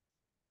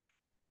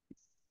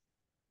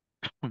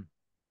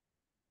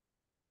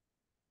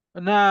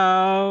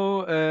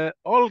 Now,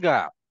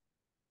 Olga.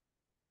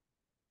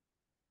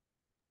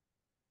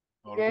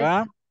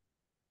 Olga,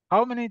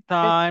 how many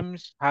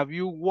times have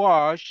you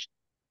washed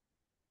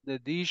the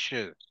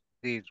dishes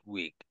this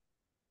week?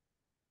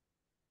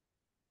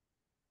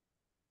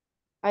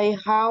 I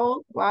have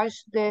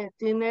washed the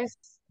dishes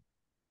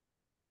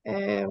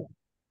uh,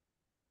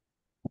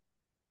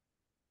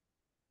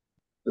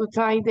 2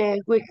 times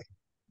the week.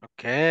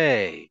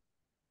 Okay.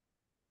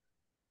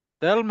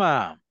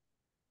 Thelma.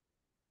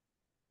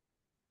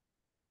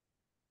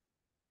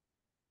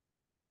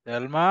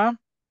 Thelma.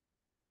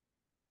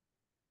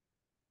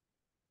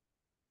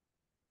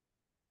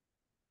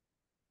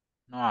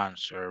 No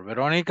answer.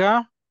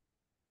 Veronica.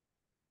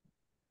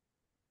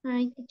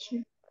 Hi,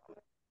 teacher.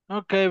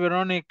 Okay,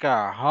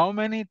 Veronica, how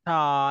many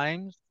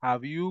times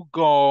have you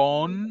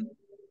gone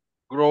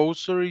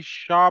grocery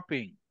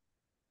shopping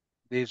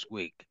this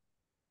week?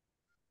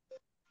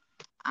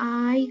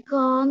 I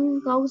gone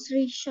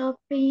grocery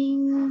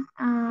shopping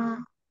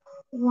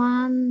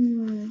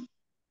one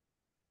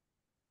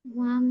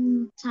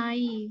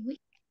time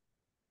week.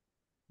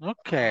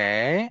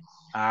 Okay,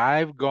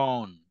 I've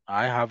gone.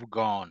 I have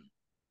gone.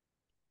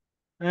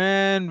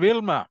 And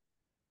Vilma.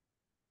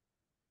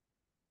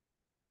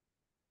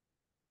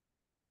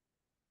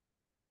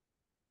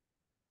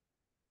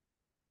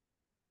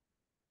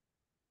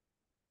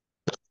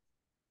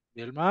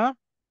 Vilma?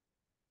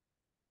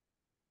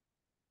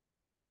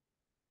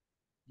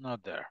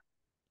 Not there.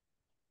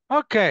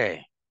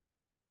 Okay,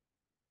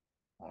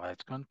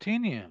 let's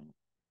continue.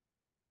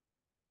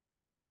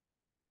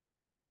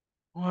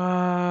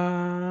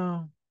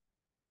 Wow.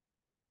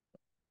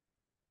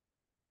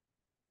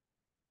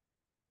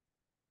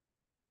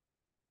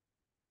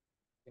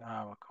 We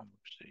have a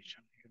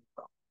conversation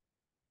here.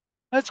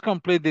 Let's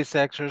complete this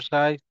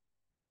exercise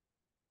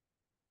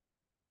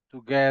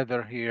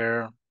together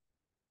here.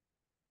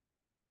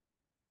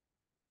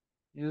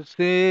 You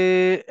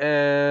see,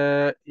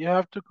 you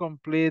have to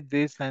complete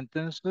these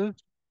sentences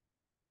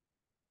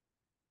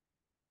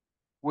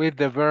with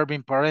the verb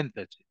in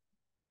parentheses.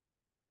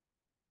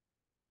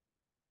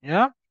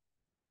 Yeah?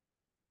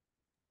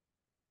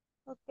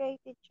 Okay,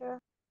 teacher.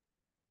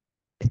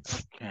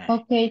 Okay.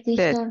 Okay,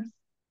 teacher.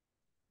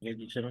 Yeah,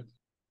 teacher.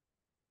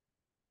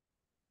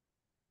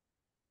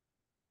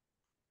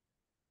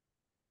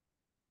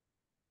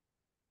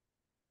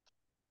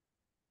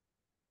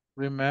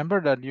 Remember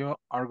that you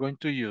are going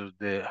to use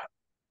the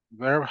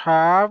verb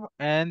have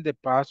and the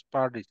past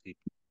participle.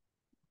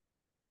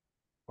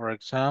 For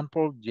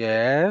example,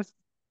 yes.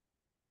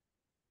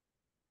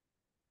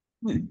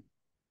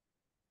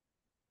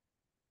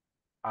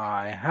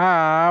 I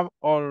have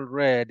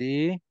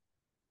already.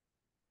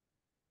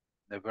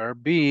 The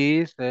verb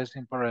be says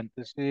in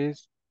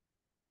parentheses.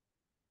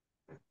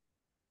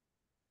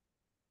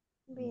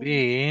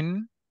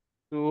 Been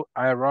to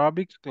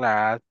aerobics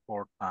class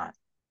 4 times.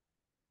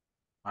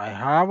 I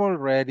have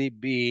already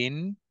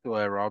been to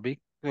aerobic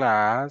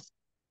class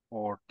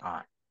 4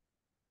 times.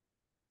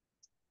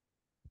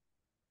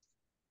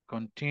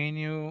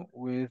 Continue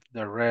with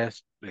the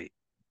rest, please.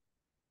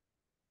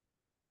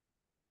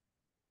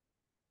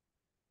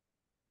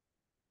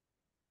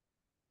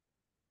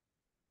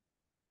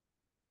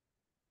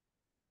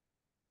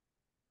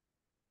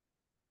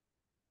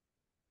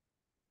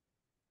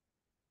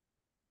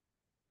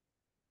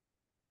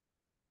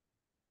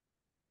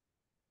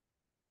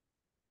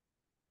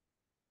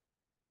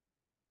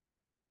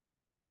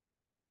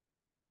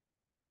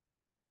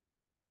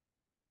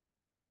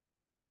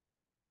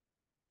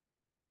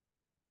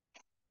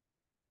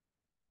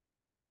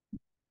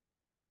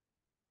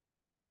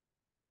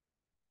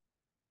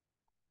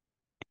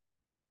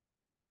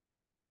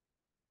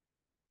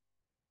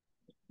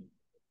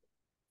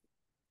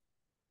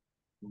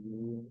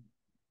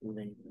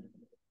 Later.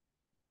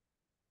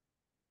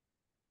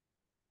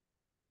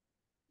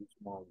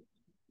 Small.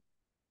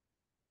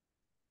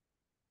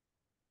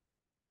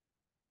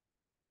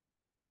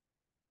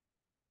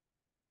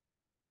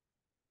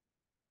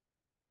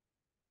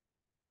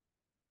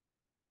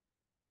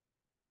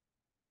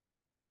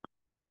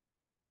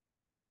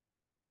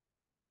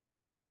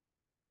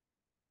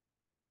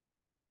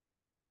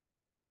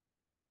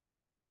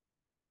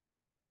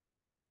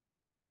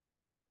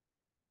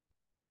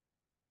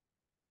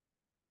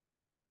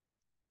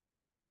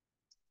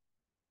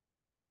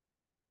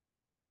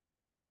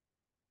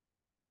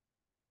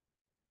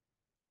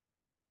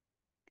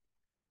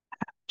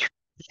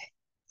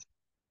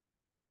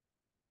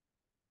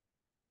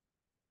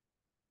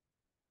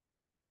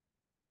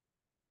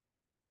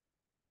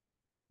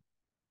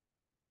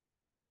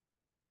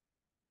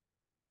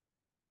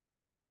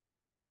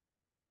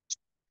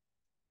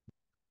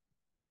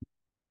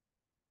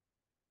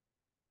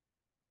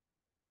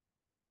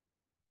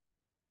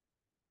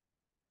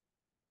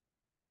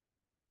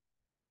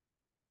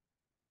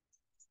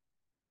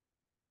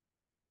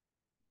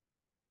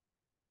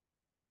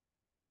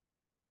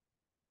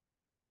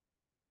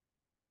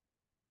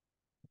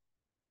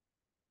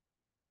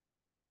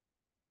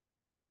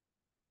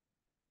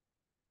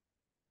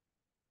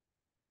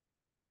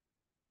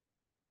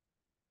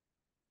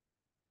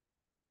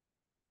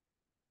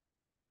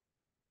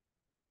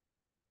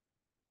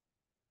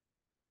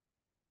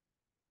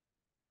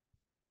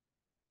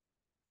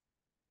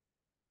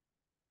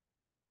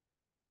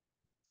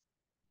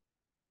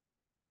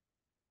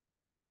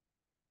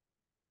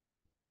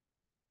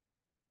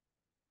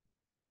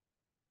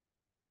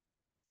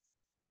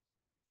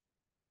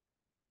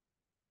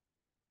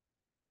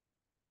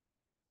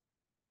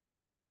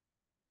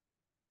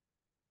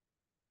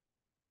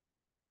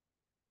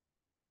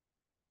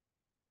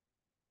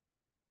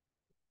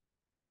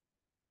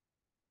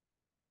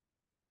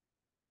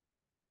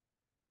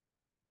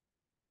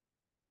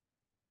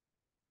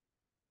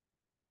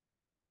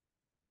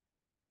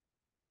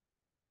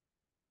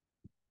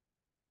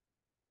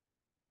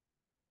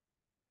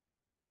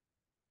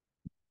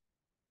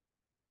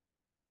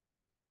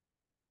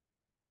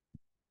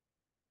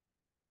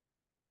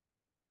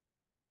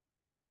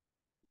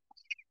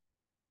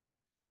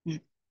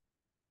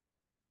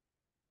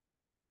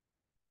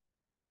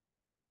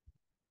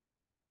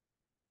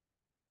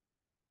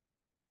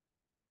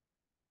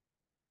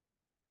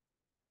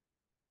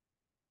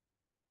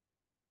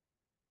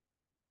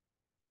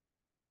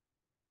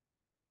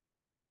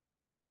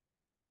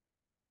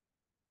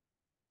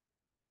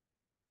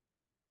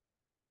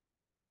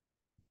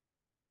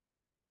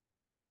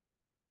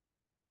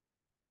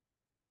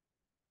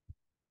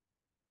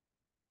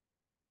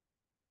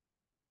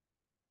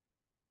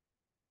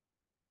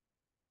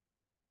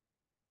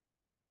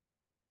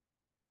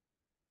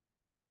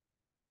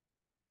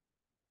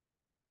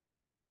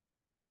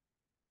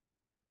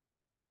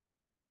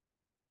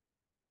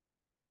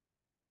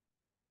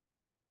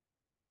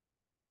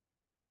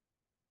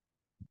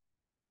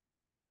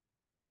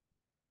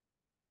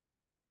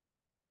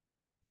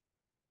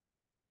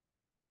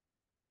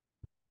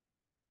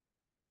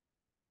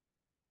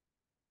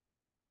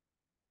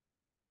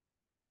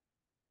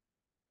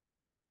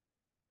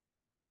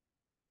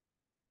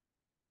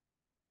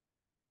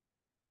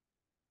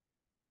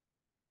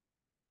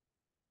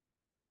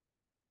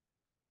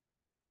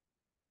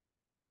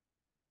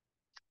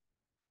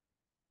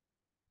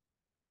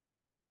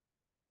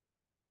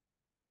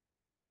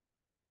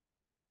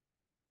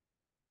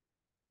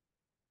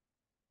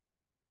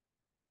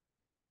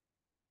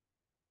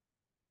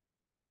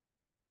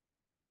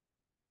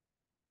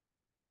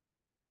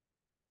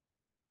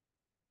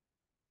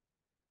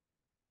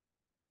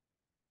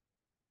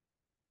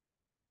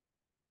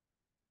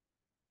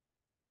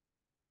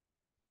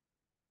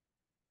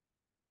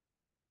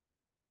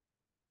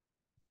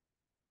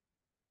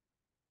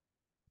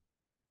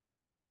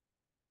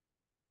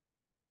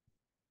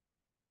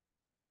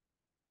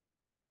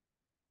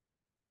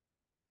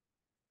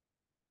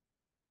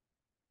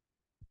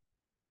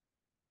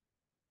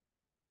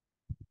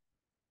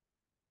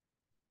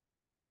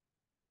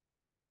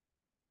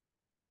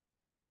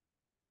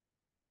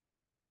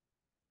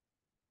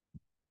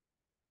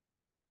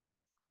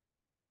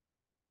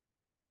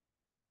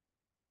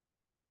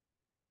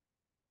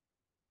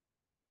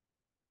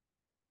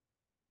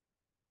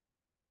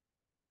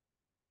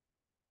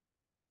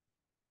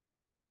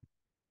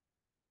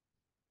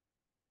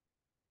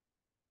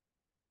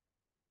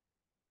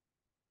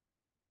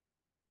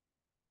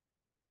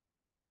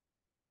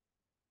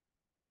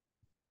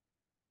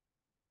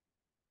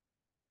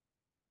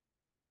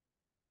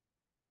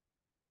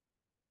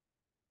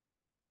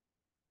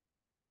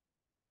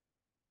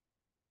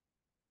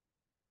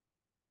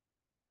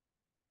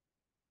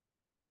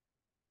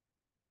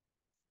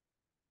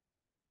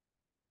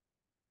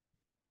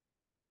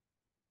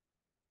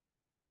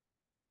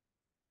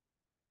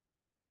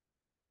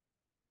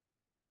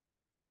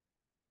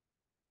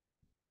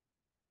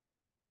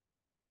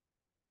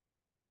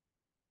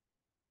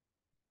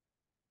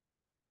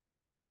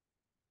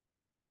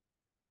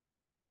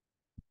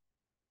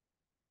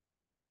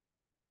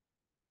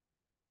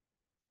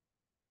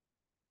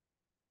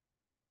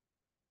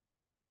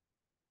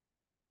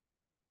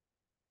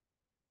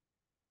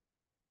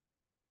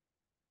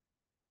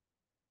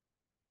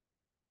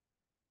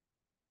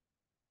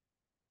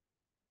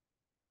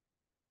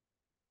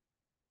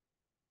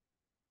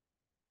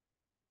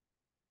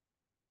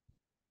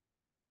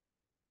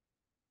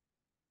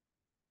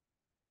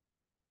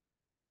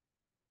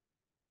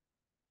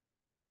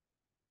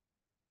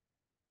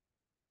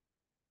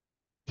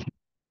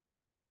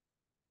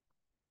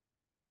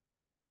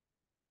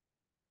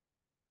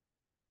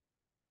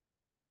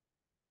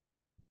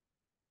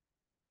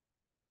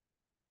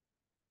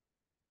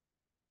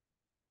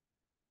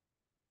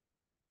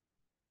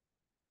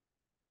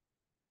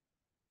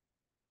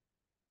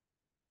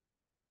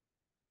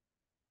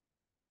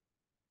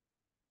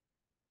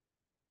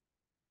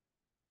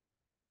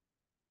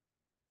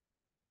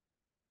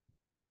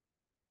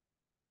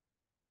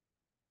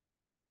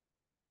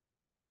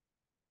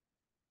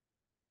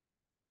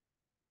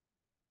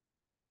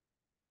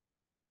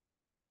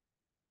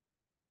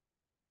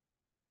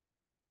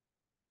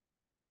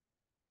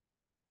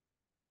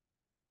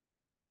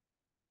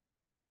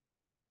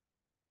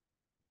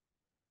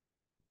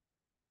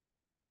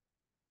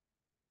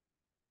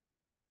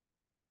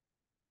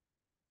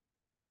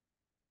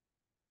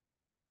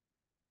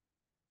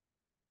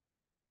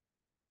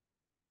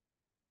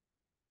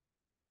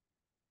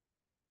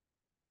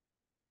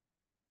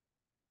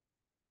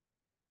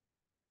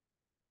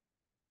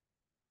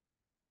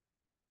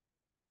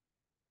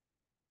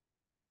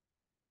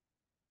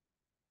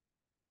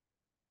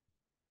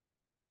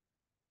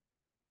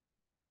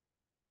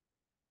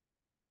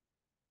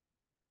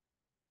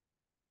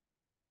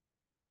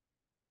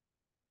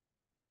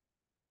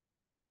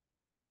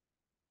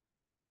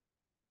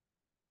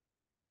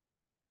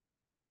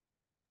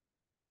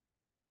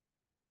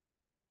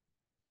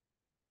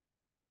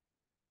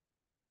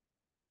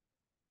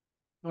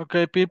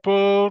 Okay,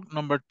 people,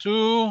 number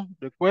 2,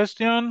 the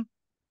question.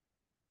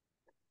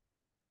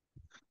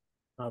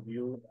 Have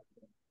you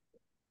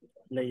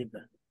played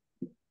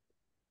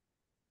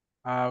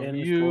Have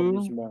any sport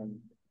this you month?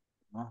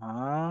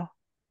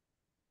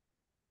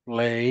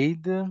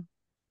 played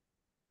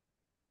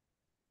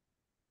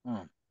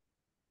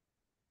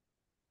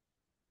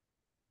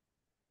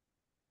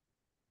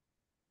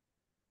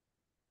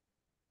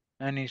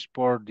any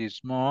sport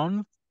this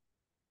month?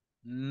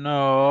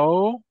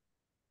 No,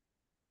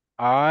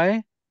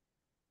 I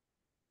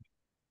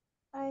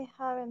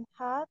haven't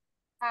had.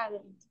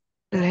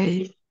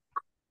 Play.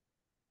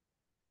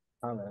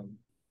 Haven't.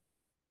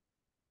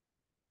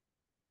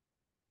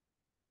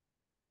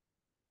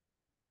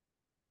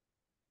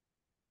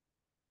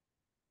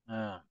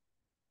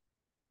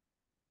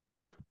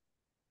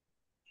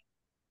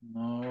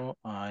 No,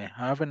 I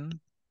haven't.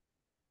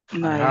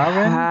 No, I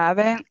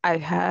haven't I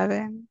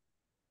haven't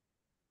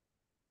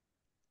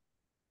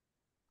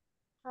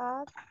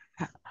Had.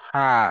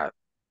 had.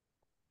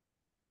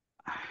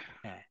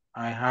 Okay.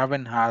 I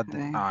haven't had the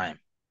haven't time.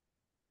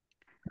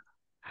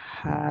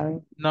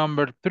 have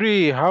Number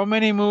 3, how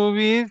many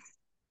movies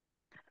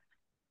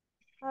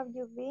Have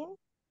you been?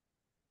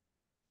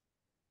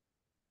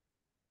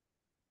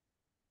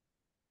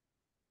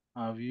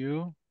 have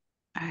you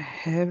I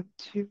have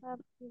to Have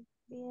you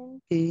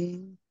been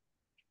be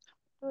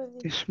to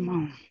this this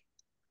month? month.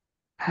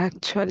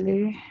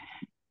 Actually,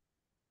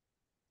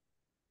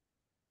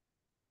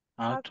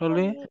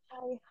 actually?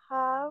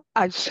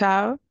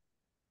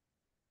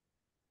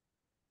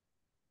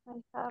 I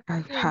have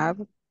I been. have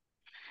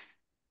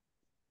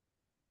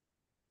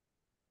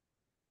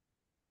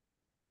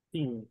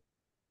Team.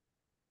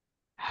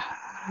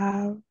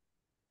 have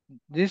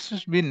This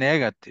is be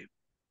negative.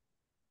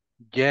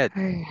 Yet.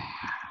 I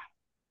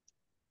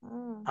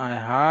Mm. I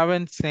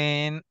haven't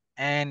seen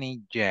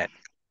any yet.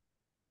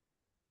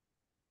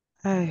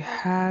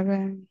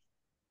 haven't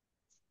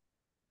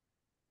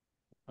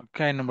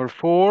Okay, number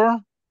 4.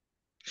 Have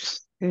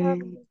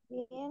seen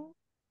you been?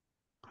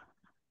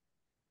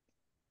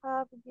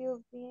 Have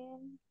you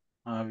been?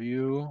 Have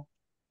you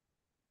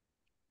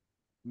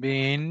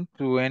been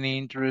to any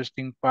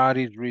interesting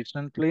parties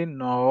recently?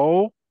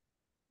 No,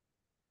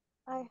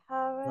 I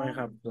I haven't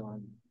have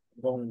gone.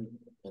 gone.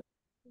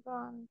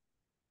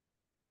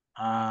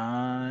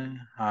 I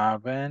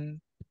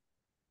haven't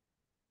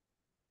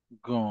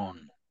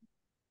gone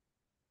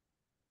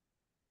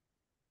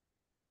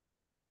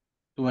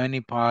to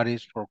any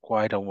parties for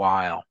quite a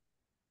while.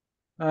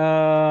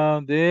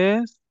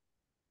 This,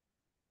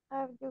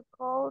 Have you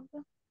called?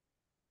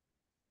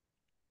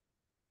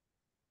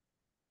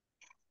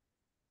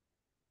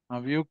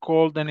 have you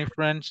called any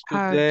friends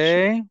have to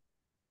today?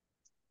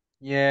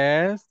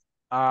 Yes,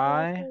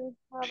 Yes, I we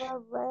have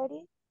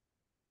already.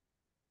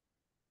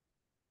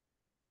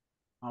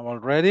 have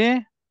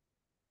already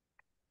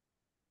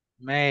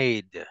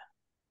made.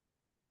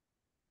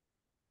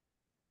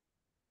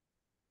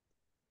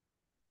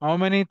 How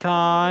many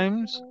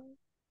times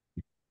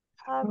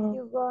Have oh,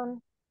 you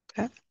gone?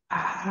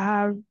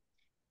 have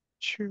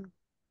to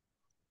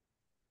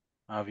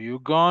have you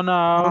gone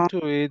out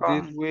gone to eat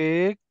this gone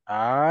week?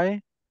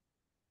 I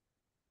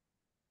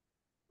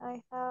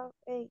I have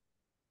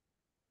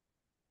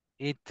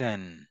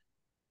eaten.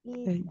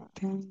 eaten.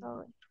 eaten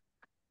Sorry.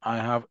 I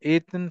have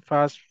eaten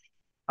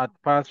at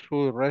fast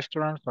food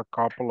restaurants a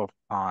couple of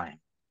times.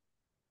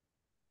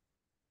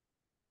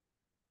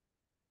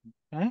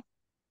 Okay.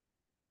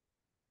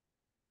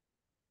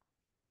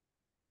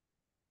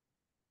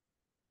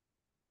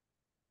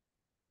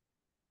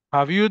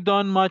 Have you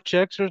done much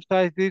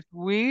exercise this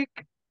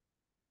week?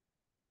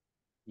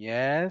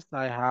 Yes,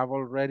 I have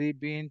already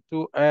been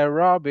to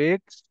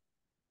aerobics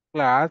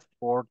class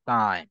 4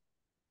 times.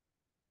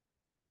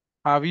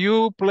 Have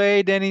you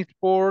played any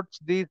sports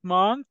this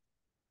month?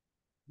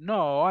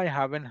 No, I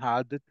haven't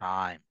had the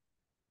time.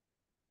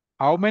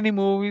 How many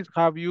movies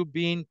have you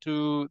been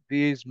to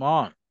this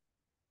month?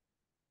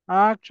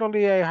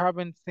 Actually, I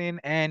haven't seen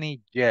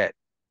any yet.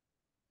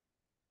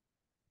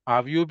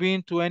 Have you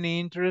been to any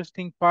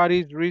interesting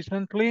parties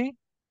recently?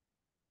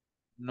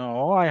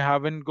 No, I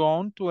haven't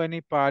gone to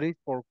any parties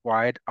for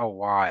quite a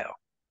while.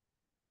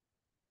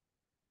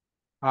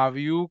 Have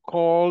you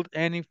called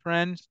any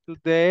friends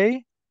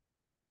today?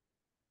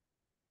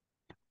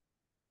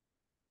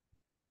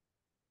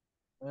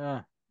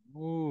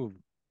 Move.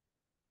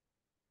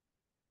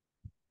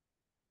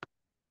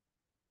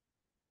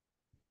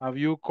 Have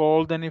you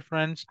called any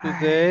friends I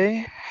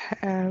today?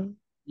 have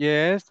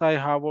Yes, I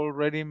have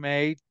already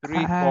made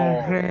 3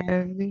 calls.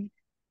 already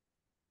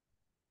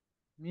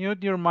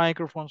Mute your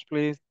microphones,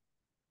 please.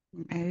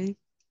 made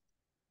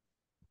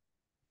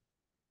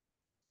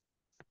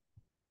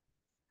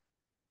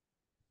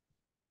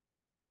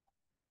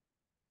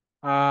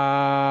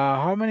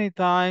How many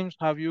times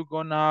have you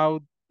gone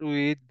out to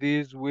eat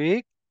this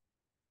week?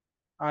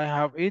 I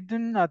have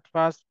eaten at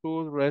fast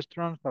food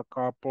restaurants a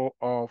couple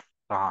of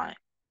times.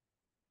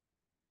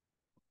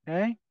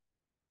 Okay.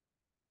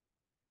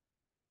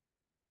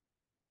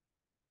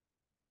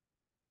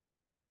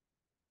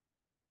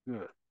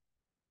 Good.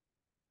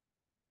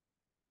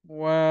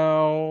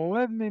 Well,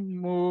 let me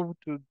move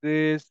to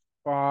this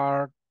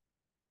part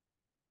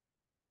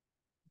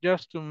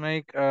just to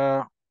make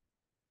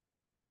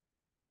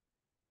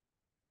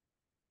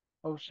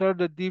observe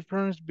the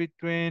difference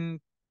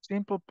between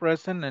simple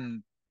present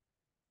and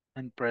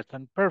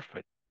present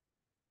perfect.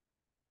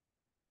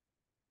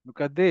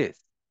 Look at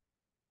this.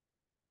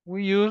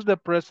 We use the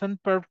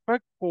present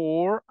perfect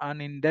for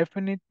an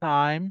indefinite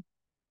time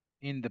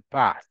in the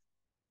past,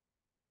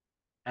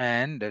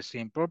 and the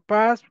simple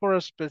past for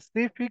a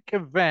specific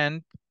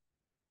event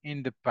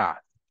in the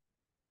past.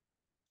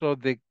 So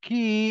the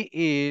key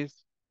is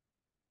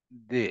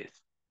this.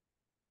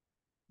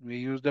 We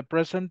use the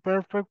present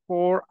perfect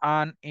for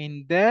an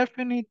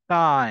indefinite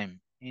time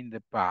in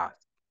the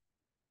past,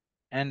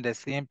 and the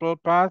simple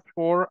past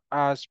for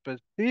a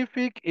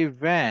specific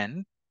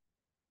event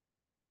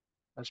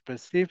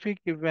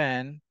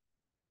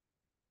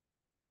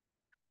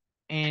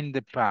in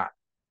the past.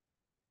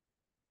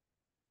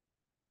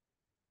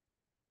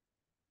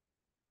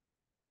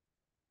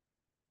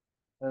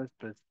 A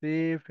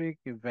specific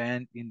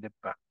event in the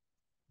past.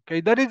 Okay,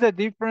 that is the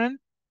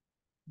difference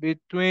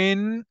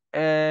between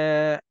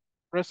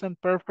present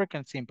perfect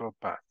and simple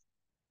past.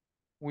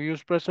 We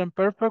use present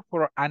perfect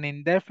for an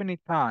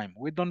indefinite time.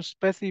 We don't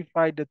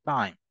specify the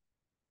time.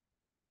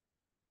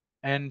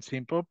 And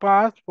simple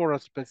past for a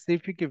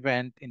specific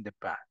event in the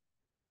past.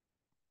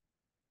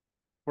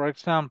 For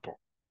example,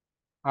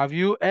 have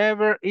you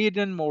ever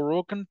eaten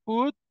Moroccan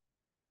food?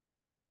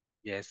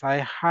 Yes, I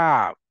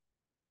have.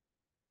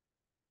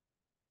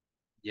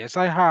 Yes,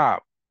 I have.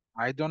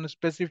 I don't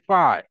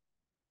specify.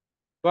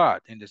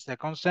 But in the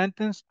second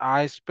sentence,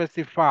 I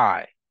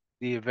specify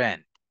the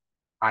event.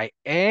 I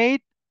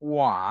ate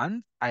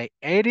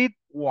it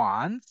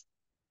once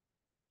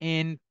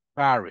in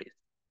Paris.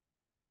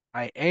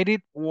 I ate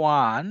it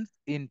once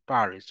in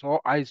Paris. So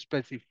I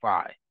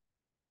specify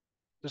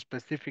the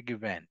specific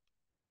event.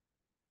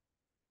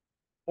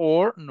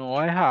 Or no,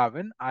 I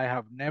haven't. I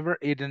have never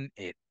eaten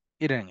it.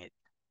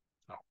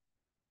 No,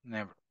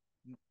 never.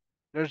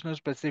 There's no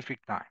specific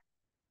time.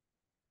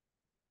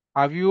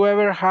 Have you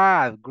ever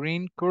had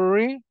green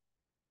curry?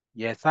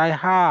 Yes, I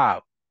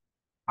have.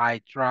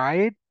 I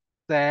tried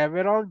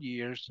several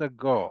years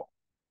ago.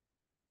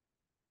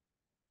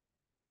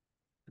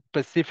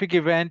 Specific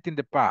event in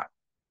the past.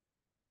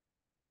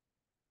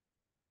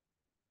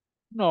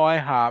 No, I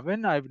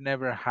haven't. I've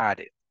never had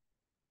it.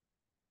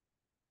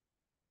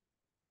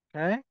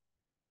 Okay.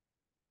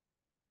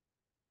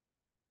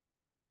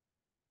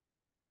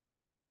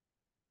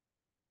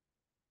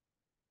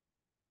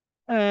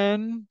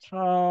 And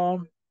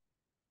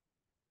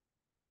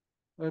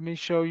let me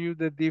show you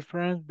the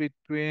difference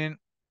between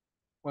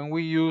when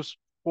we use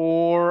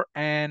for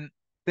and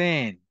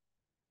since.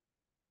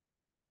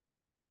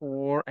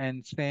 For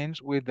and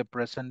since with the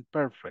present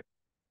perfect.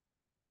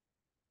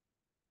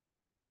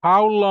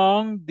 How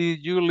long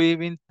did you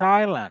live in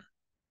Thailand?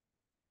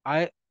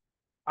 I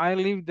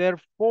lived there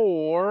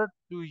for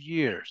 2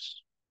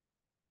 years.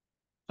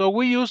 So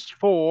we use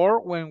for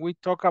when we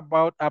talk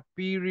about a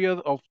period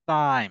of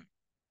time.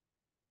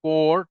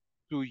 For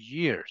 2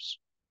 years.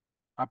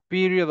 A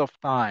period of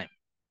time.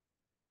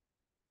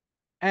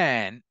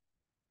 And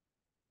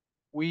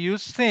we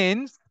use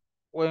since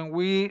when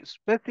we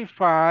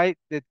specify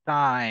the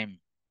time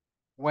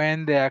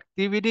when the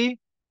activity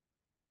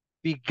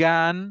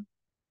began,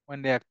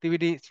 when the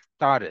activity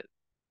started.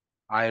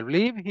 I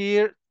live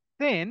here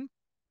since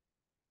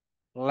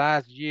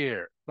last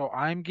year. So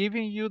I'm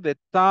giving you the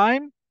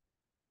time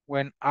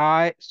when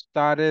I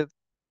started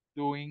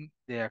doing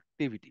the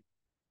activity.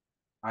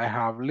 I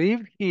have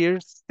lived here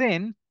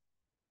since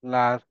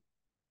last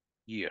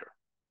year.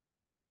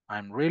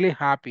 I'm really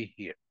happy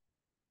here.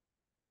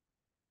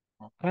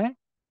 Okay?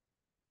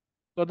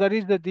 So that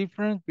is the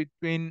difference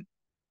between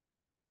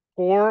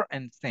for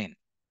and since.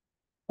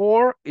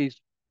 For is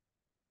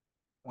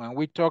when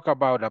we talk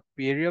about a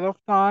period of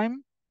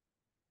time,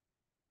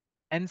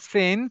 and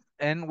since,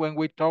 and when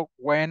we talk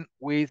when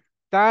we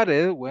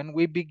started, when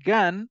we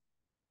began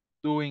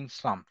doing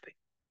something.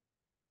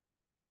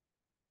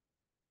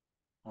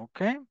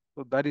 Okay,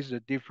 so that is the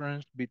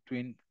difference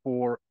between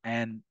for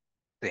and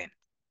since.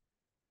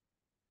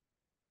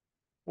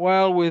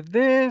 Well, with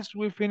this,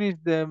 we finish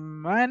the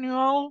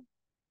manual.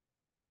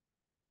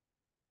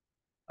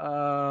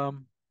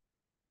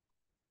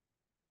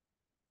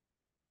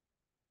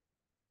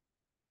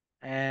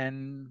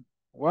 And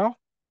well,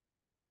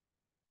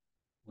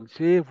 we'll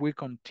see if we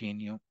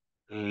continue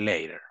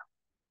later.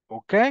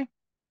 Okay?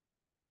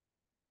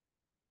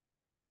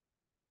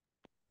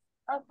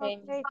 Okay,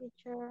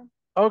 teacher.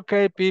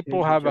 Okay,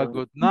 people, have a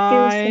good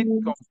night.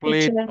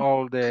 Complete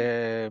all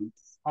the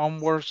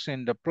homeworks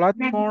in the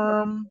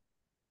platform.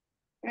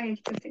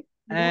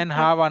 And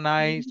have a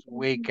nice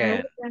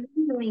weekend.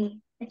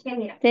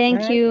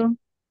 Thank Okay? you.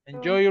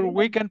 Enjoy your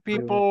weekend,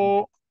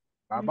 people.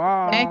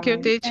 Bye-bye. Thank you,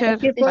 teacher.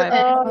 Thank you for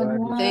Bye.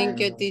 all. Thank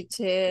you,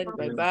 teacher.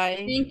 Bye-bye.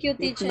 Thank you, Good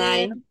teacher.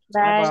 night.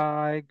 Bye.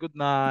 Bye-bye. Good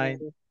night.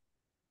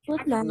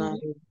 Good night.